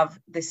have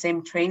the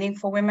same training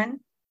for women.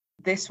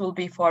 This will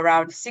be for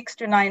around 6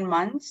 to 9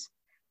 months.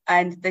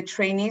 And the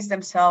trainees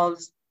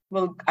themselves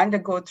will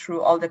undergo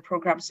through all the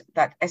programs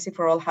that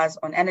SEforALL has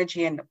on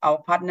energy and our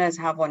partners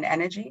have on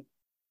energy.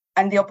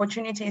 And the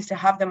opportunity is to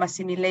have them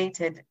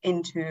assimilated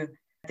into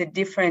the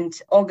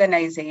different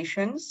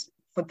organizations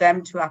for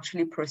them to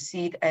actually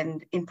proceed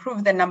and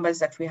improve the numbers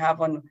that we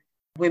have on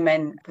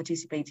women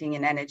participating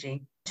in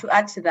energy. To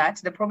add to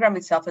that, the program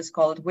itself is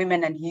called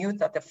Women and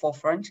Youth at the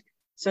Forefront.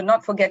 So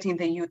not forgetting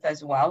the youth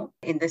as well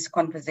in this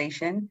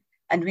conversation.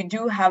 And we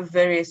do have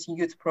various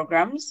youth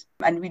programs,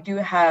 and we do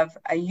have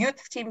a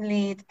youth team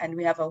lead, and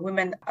we have a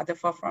Women at the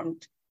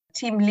Forefront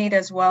team lead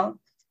as well,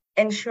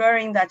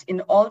 ensuring that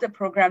in all the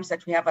programs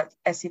that we have at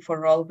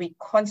SEforALL, we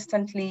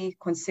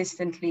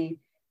consistently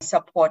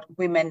support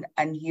women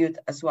and youth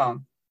as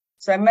well.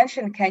 So I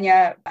mentioned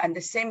Kenya, and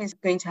the same is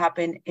going to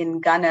happen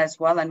in Ghana as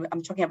well. And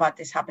I'm talking about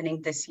this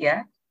happening this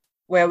year,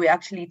 where we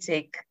actually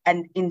take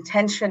and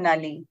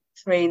intentionally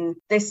train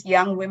these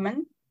young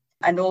women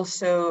and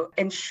also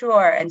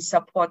ensure and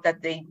support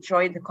that they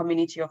join the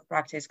community of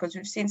practice. Because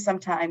we've seen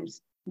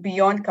sometimes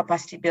beyond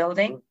capacity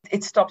building,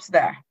 it stops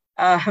there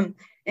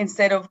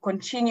instead of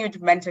continued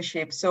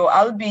mentorship. So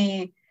I'll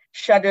be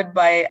shadowed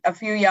by a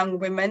few young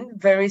women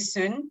very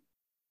soon.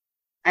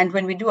 And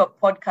when we do a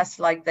podcast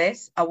like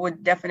this, I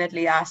would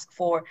definitely ask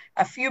for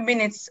a few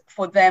minutes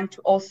for them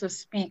to also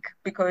speak,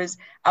 because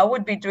I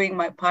would be doing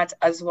my part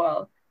as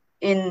well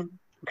in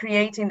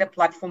creating the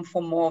platform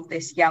for more of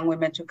these young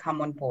women to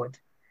come on board.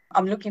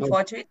 I'm looking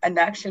forward to it, and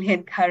actually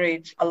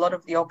encourage a lot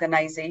of the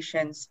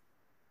organizations,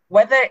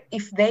 whether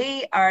if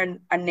they are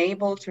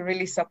unable to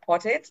really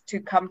support it, to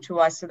come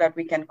to us so that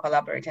we can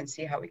collaborate and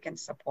see how we can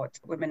support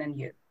women and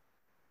youth.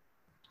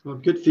 Well,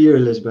 good for you,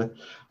 Elizabeth.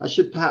 I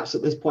should perhaps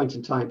at this point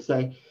in time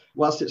say,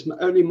 whilst it's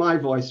only my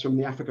voice from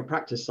the Africa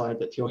Practice side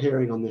that you're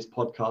hearing on this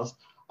podcast,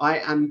 I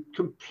am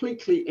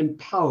completely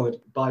empowered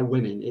by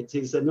women. It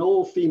is an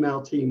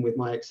all-female team with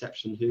my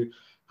exception who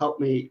helped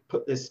me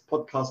put this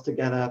podcast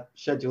together,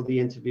 schedule the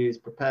interviews,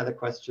 prepare the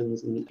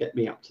questions, and get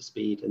me up to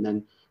speed, and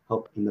then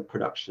help in the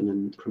production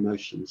and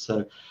promotion.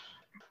 So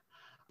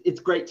it's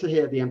great to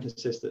hear the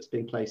emphasis that's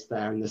being placed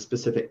there and the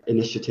specific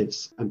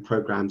initiatives and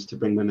programs to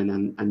bring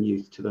women and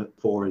youth to the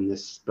fore in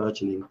this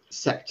burgeoning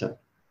sector.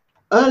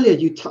 Earlier,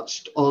 you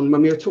touched on,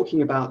 when we were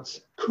talking about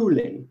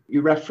cooling,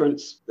 you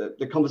referenced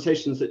the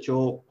conversations that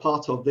you're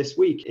part of this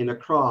week in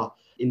Accra,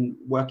 in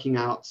working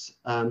out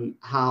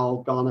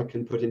how Ghana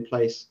can put in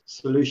place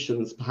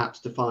solutions, perhaps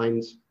to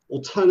find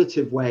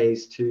alternative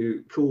ways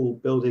to cool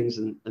buildings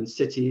and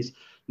cities,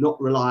 not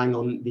relying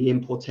on the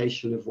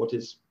importation of what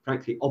is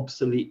frankly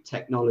obsolete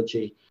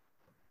technology.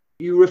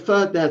 You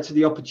referred there to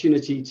the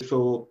opportunity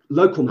for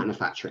local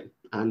manufacturing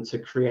and to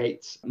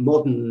create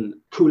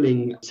modern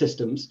cooling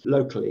systems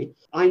locally.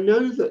 I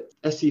know that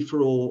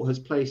SEforALL has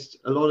placed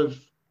a lot of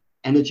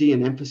energy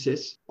and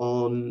emphasis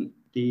on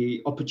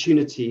the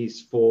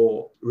opportunities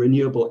for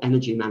renewable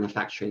energy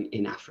manufacturing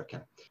in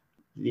Africa.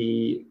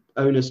 The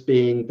onus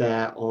being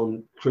there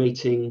on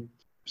creating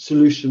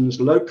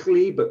solutions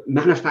locally, but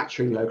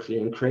manufacturing locally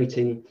and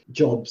creating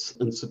jobs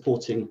and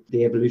supporting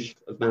the evolution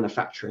of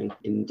manufacturing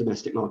in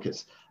domestic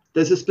markets.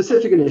 There's a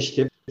specific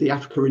initiative, the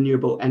Africa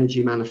Renewable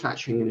Energy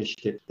Manufacturing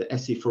Initiative, that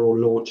SEforALL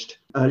launched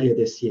earlier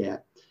this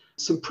year.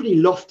 Some pretty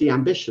lofty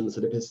ambitions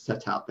that have been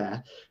set out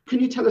there. Can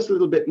you tell us a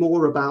little bit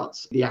more about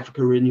the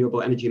Africa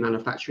Renewable Energy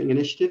Manufacturing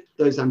Initiative,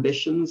 those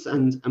ambitions,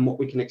 and what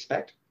we can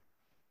expect?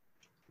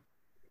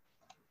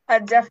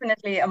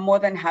 Definitely, I'm more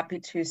than happy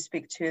to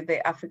speak to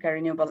the Africa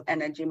Renewable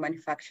Energy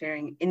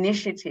Manufacturing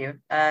Initiative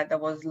that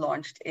was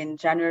launched in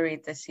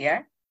January this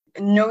year,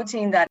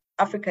 noting that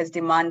Africa's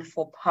demand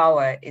for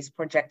power is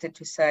projected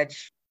to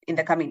surge in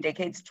the coming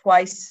decades.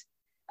 Twice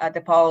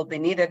the power will be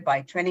needed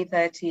by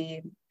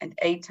 2030 and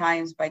 8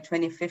 times by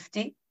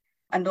 2050.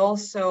 And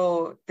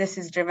also, this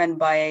is driven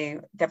by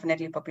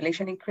definitely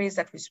population increase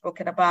that we've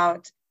spoken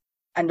about,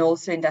 and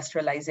also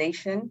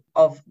industrialization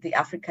of the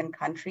African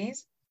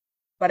countries.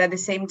 But at the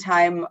same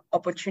time,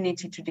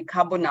 opportunity to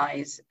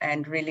decarbonize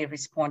and really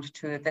respond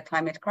to the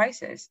climate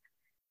crisis.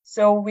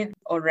 So with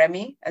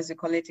OREMI, as we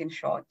call it in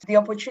short, the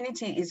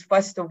opportunity is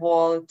first of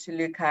all to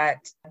look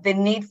at the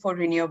need for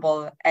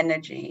renewable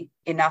energy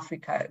in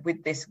Africa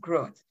with this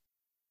growth.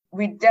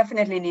 We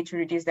definitely need to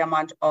reduce the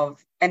amount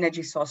of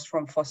energy sourced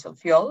from fossil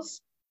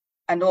fuels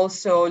and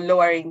also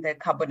lowering the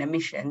carbon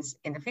emissions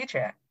in the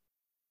future.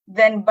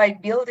 Then by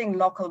building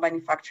local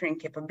manufacturing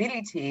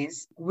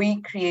capabilities,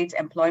 we create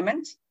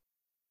employment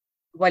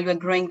while we're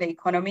growing the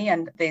economy,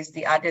 and there's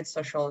the added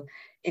social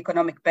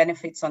economic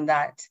benefits on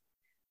that.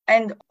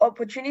 And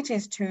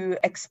opportunities to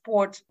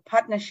export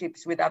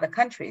partnerships with other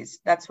countries.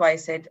 That's why I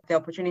said the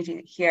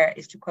opportunity here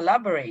is to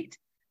collaborate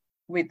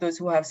with those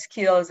who have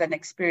skills and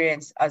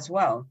experience as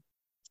well.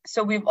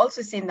 So we've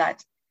also seen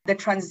that the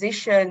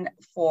transition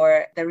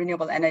for the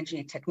renewable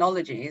energy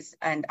technologies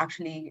and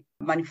actually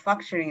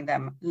manufacturing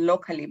them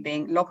locally,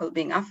 being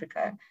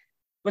Africa,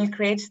 will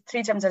create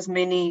 3 times as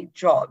many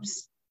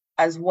jobs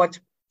as what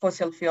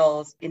fossil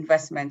fuels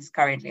investments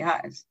currently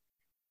has.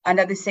 And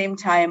at the same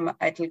time,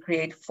 it will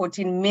create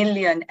 14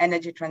 million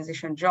energy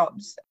transition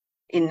jobs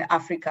in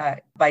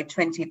Africa by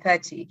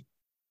 2030.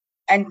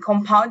 And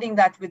compounding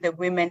that with the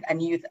women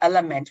and youth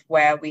element,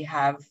 where we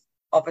have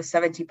over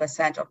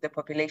 70% of the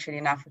population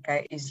in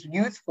Africa is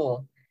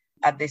youthful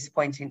at this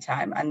point in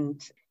time. And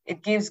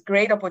it gives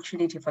great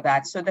opportunity for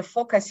that. So the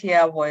focus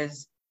here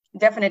was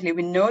definitely,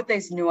 we know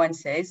there's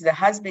nuances, there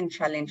has been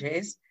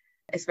challenges,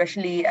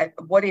 especially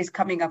what is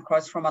coming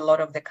across from a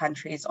lot of the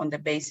countries on the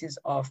basis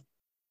of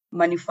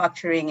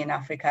manufacturing in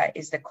Africa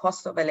is the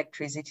cost of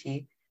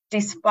electricity,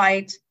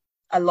 despite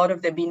a lot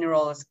of the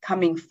minerals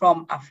coming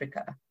from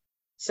Africa.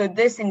 So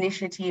this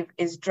initiative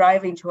is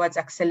driving towards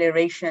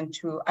acceleration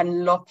to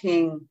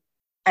unlocking,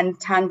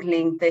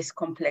 untangling these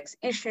complex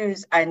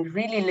issues and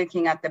really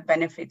looking at the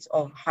benefits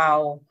of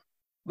how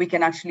we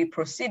can actually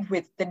proceed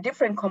with the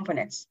different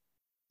components.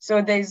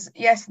 So there's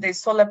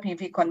solar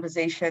PV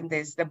conversation,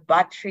 there's the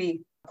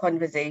battery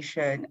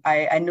conversation.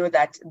 I know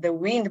that the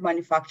wind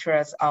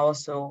manufacturers are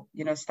also,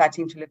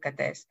 starting to look at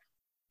this.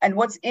 And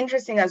what's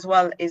interesting as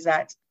well is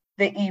that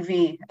the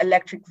EV,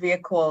 electric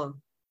vehicle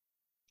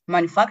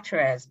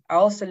manufacturers are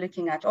also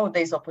looking at,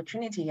 there's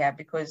opportunity here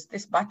because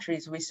these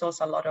batteries, we source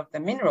a lot of the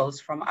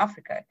minerals from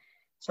Africa.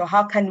 So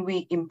how can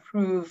we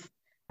improve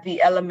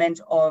the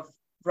element of,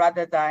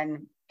 rather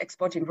than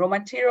exporting raw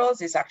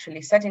materials, is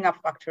actually setting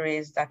up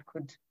factories that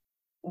could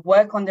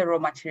work on the raw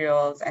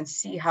materials and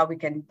see how we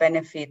can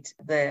benefit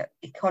the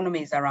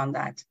economies around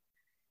that.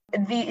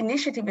 The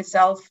initiative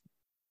itself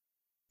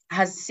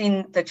has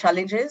seen the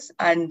challenges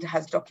and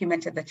has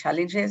documented the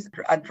challenges.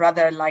 I'd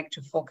rather like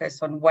to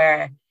focus on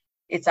where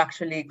it's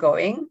actually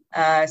going.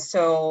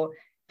 So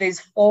there's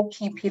 4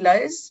 key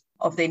pillars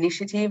of the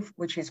initiative,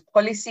 which is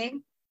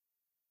policy,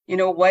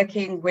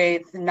 working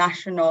with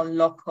national,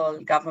 local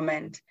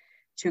government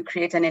to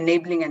create an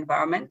enabling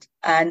environment.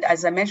 And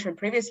as I mentioned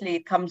previously,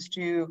 it comes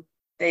to,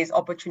 there's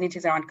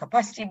opportunities around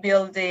capacity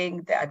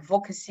building, the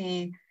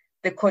advocacy,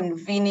 the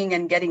convening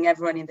and getting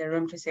everyone in the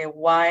room to say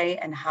why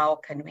and how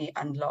can we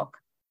unlock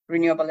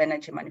renewable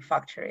energy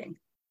manufacturing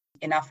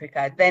in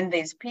Africa. Then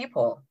there's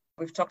people.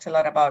 We've talked a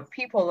lot about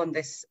people on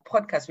this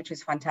podcast, which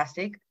is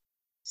fantastic.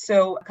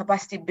 So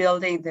capacity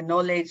building, the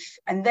knowledge,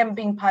 and then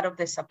being part of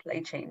the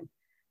supply chain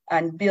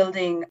and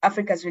building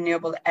Africa's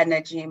renewable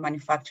energy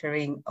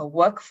manufacturing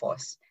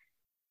workforce.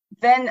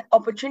 Then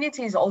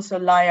opportunities also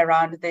lie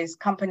around, there's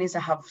companies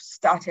that have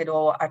started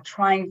or are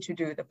trying to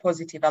do the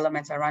positive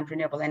elements around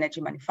renewable energy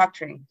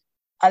manufacturing,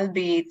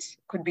 albeit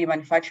could be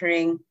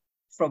manufacturing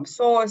from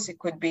source, it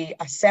could be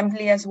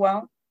assembly as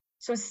well.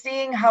 So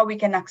seeing how we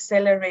can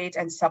accelerate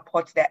and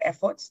support their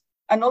efforts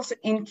and also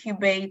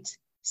incubate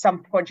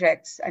some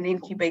projects and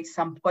incubate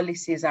some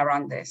policies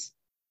around this.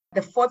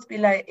 The fourth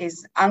pillar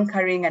is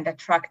anchoring and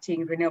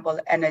attracting renewable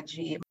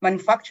energy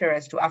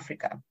manufacturers to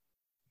Africa.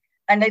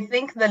 And I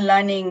think the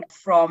learning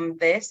from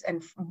this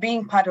and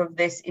being part of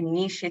this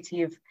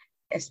initiative,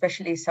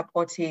 especially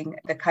supporting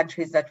the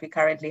countries that we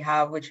currently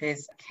have, which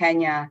is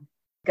Kenya,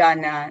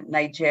 Ghana,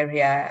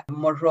 Nigeria,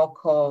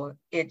 Morocco,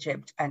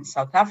 Egypt, and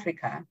South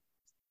Africa,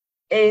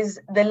 is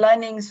the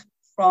learnings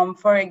from,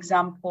 for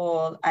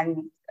example,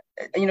 and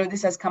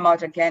this has come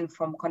out again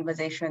from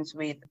conversations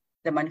with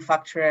the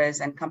manufacturers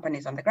and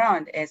companies on the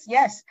ground, is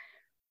yes,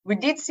 we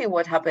did see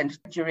what happened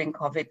during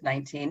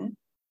COVID-19,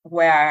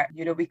 where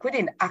we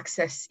couldn't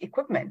access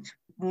equipment.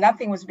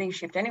 Nothing was being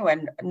shipped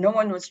anywhere. No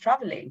one was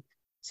traveling.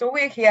 So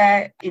we're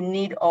here in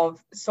need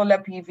of solar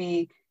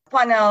PV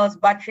panels,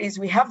 batteries.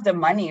 We have the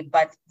money,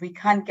 but we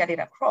can't get it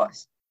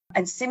across.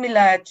 And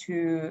similar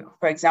to,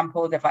 for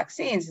example, the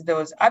vaccines,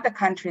 those other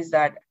countries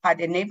that had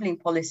enabling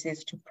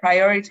policies to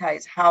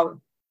prioritize how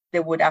they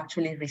would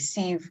actually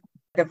receive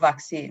the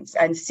vaccines.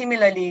 And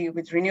similarly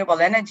with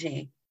renewable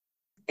energy,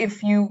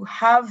 if you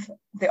have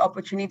the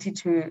opportunity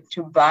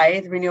to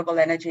buy renewable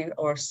energy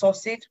or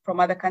source it from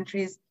other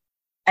countries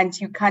and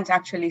you can't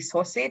actually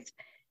source it,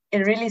 it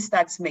really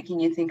starts making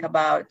you think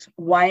about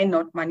why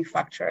not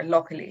manufacture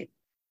locally.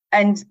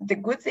 And the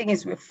good thing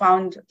is we've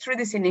found through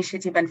this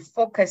initiative and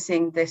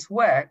focusing this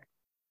work,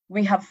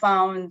 we have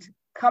found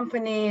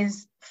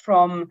companies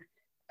from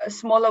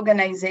small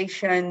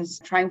organizations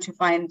trying to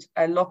find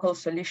local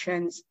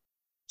solutions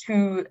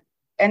to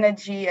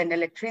energy and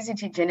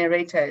electricity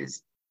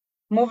generators,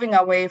 moving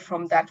away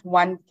from that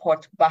one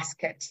pot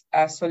basket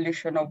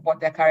solution of what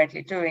they're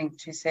currently doing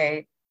to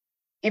say,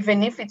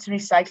 even if it's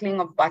recycling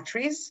of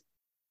batteries,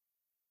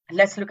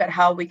 let's look at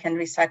how we can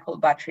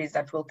recycle batteries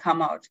that will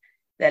come out,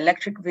 the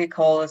electric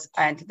vehicles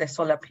and the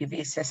solar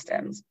PV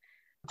systems.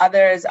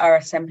 Others are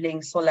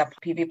assembling solar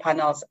PV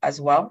panels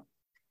as well.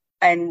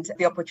 And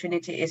the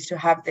opportunity is to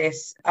have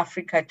this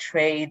Africa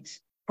trade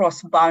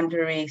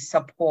cross-boundary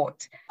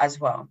support as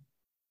well.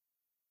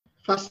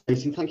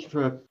 Fascinating. Thank you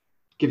for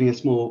giving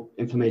us more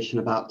information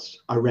about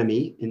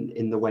IREMI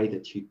in the way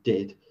that you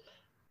did.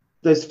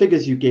 Those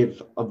figures you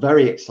give are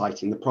very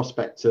exciting. The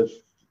prospect of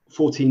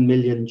 14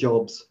 million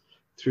jobs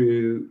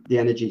through the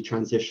energy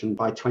transition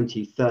by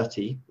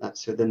 2030,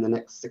 that's within the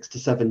next 6 to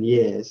 7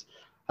 years,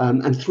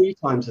 and 3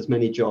 times as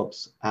many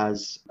jobs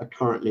as are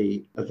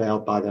currently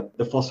availed by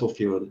the fossil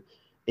fuel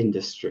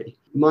industry.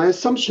 My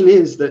assumption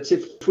is that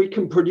if we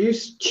can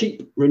produce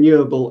cheap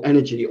renewable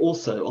energy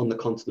also on the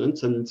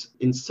continent, and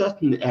in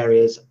certain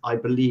areas, I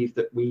believe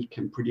that we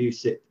can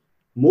produce it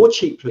more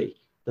cheaply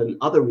than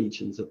other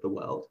regions of the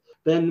world,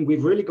 then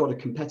we've really got a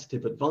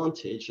competitive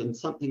advantage and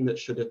something that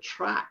should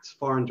attract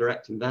foreign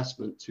direct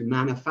investment to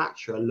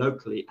manufacture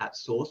locally at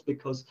source,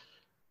 because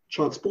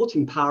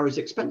transporting power is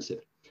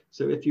expensive.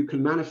 So if you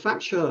can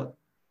manufacture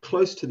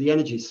close to the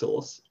energy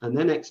source and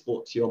then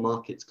export to your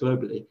markets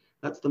globally,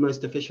 that's the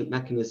most efficient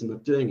mechanism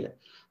of doing it.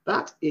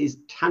 That is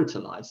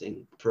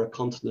tantalizing for a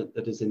continent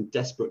that is in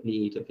desperate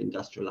need of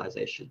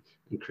industrialization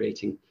and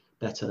creating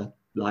better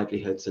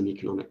livelihoods and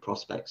economic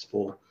prospects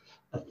for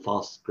a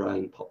fast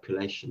growing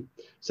population.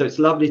 So it's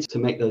lovely to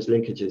make those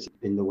linkages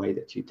in the way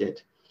that you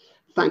did.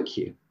 Thank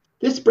you.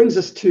 This brings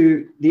us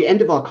to the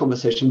end of our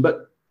conversation,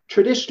 but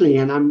traditionally,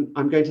 and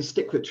I'm going to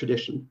stick with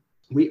tradition,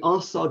 we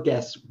ask our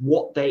guests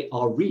what they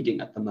are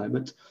reading at the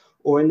moment,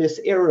 or in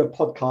this era of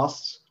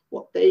podcasts,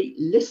 what they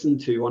listen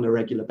to on a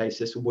regular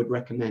basis or would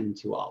recommend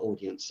to our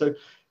audience. So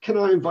can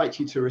I invite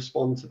you to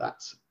respond to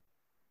that?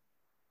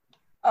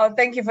 Oh,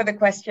 thank you for the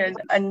question.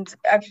 And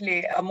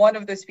actually, I'm one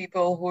of those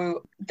people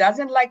who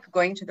doesn't like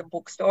going to the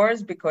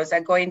bookstores because I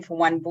go in for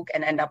one book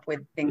and end up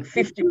with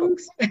 50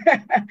 books.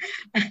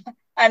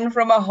 And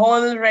from a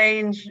whole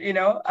range,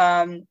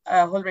 a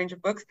whole range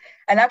of books.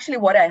 And actually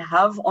what I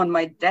have on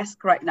my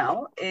desk right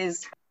now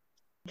is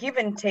Give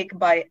and Take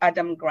by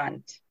Adam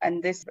Grant.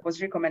 And this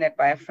was recommended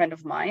by a friend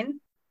of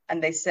mine.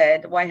 And they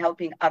said, why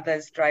helping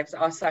others drives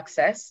our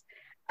success.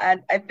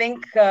 And I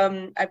think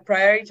I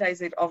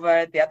prioritize it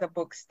over the other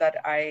books that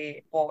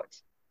I bought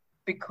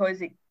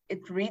because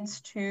it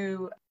reads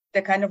to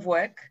the kind of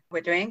work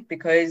we're doing,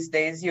 because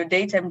there's your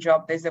daytime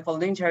job, there's a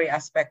voluntary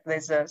aspect,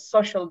 there's a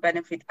social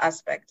benefit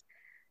aspect,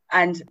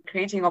 and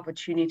creating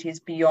opportunities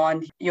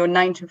beyond your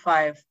 9 to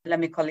 5, let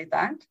me call it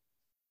that.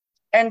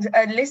 And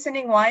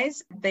listening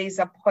wise, there's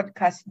a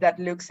podcast that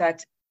looks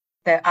at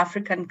the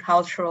African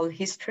cultural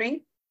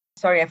history.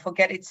 Sorry, I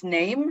forget its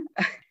name.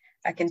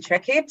 I can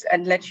check it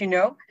and let you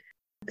know.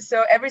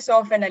 So every so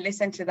often I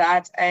listen to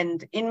that.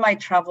 And in my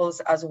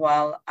travels as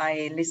well,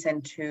 I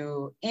listen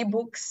to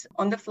ebooks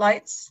on the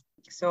flights.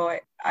 So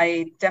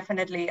I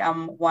definitely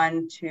am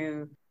one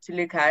to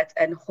look at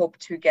and hope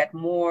to get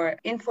more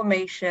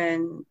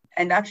information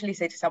and actually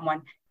say to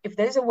someone, if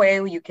there's a way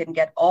you can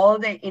get all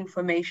the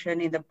information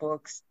in the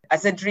books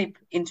as a drip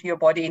into your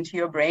body, into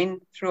your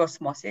brain through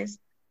osmosis,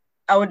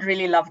 I would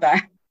really love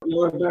that.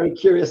 You're a very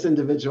curious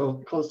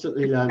individual,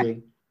 constantly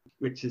learning,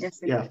 which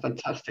is Yes,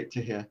 fantastic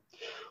to hear.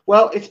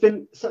 Well, it's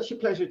been such a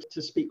pleasure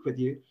to speak with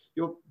you.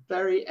 Your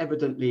very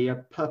evidently a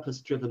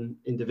purpose-driven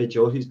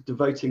individual who's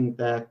devoting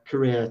their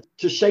career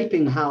to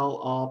shaping how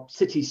our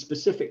city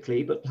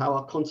specifically, but how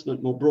our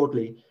continent more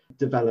broadly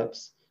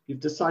develops. You've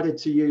decided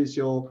to use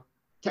your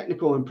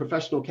technical and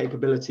professional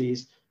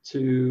capabilities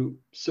to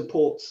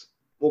support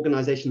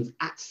organizations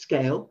at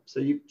scale. So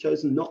you've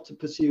chosen not to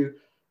pursue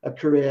a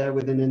career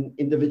within an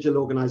individual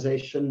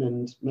organization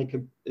and make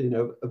a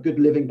good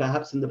living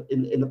perhaps in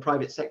the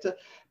private sector,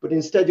 but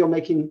instead you're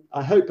making,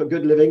 I hope, a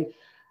good living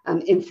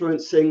and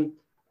influencing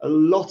a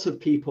lot of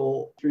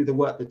people through the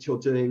work that you're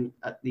doing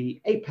at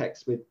the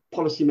apex with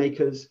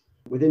policymakers,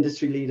 with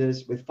industry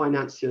leaders, with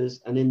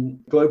financiers, and in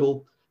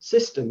global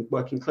system,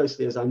 working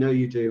closely, as I know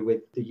you do,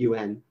 with the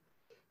UN.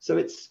 So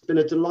it's been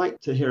a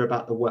delight to hear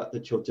about the work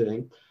that you're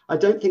doing. I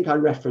don't think I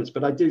referenced,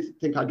 but I do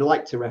think I'd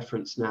like to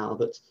reference now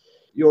that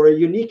you're a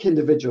unique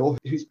individual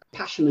whose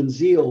passion and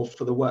zeal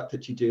for the work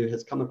that you do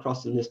has come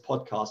across in this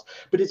podcast,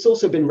 but it's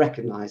also been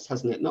recognized,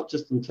 hasn't it? Not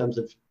just in terms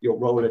of your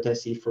role at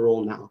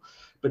SEforALL now,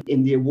 but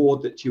in the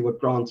award that you were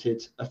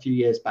granted a few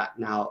years back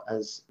now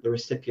as the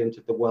recipient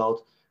of the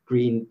World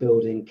Green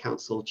Building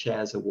Council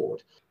Chairs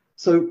Award.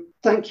 So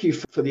thank you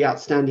for the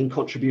outstanding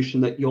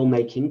contribution that you're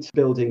making to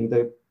building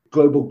the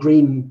global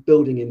green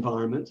building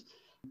environment.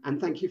 And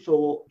thank you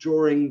for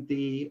drawing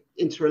the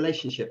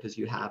interrelationship as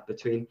you have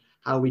between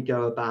how we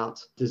go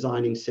about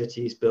designing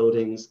cities,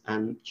 buildings,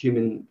 and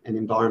human and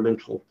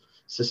environmental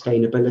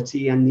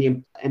sustainability, and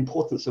the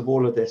importance of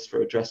all of this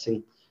for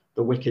addressing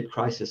the wicked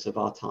crisis of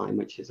our time,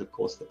 which is, of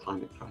course, the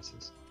climate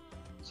crisis.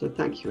 So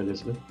thank you,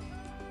 Elizabeth.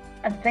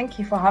 And thank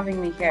you for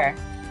having me here.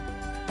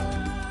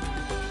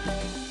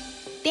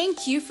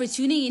 Thank you for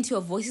tuning into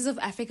a Voices of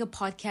Africa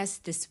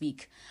podcast this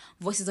week.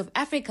 Voices of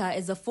Africa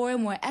is a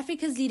forum where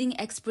Africa's leading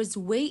experts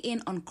weigh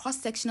in on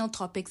cross-sectional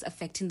topics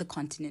affecting the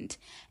continent.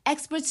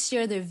 Experts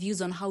share their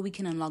views on how we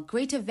can unlock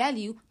greater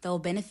value that will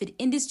benefit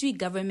industry,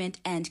 government,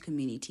 and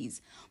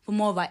communities. For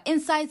more of our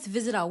insights,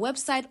 visit our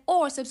website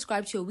or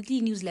subscribe to our weekly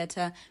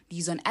newsletter,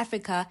 Views on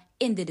Africa,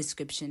 in the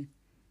description.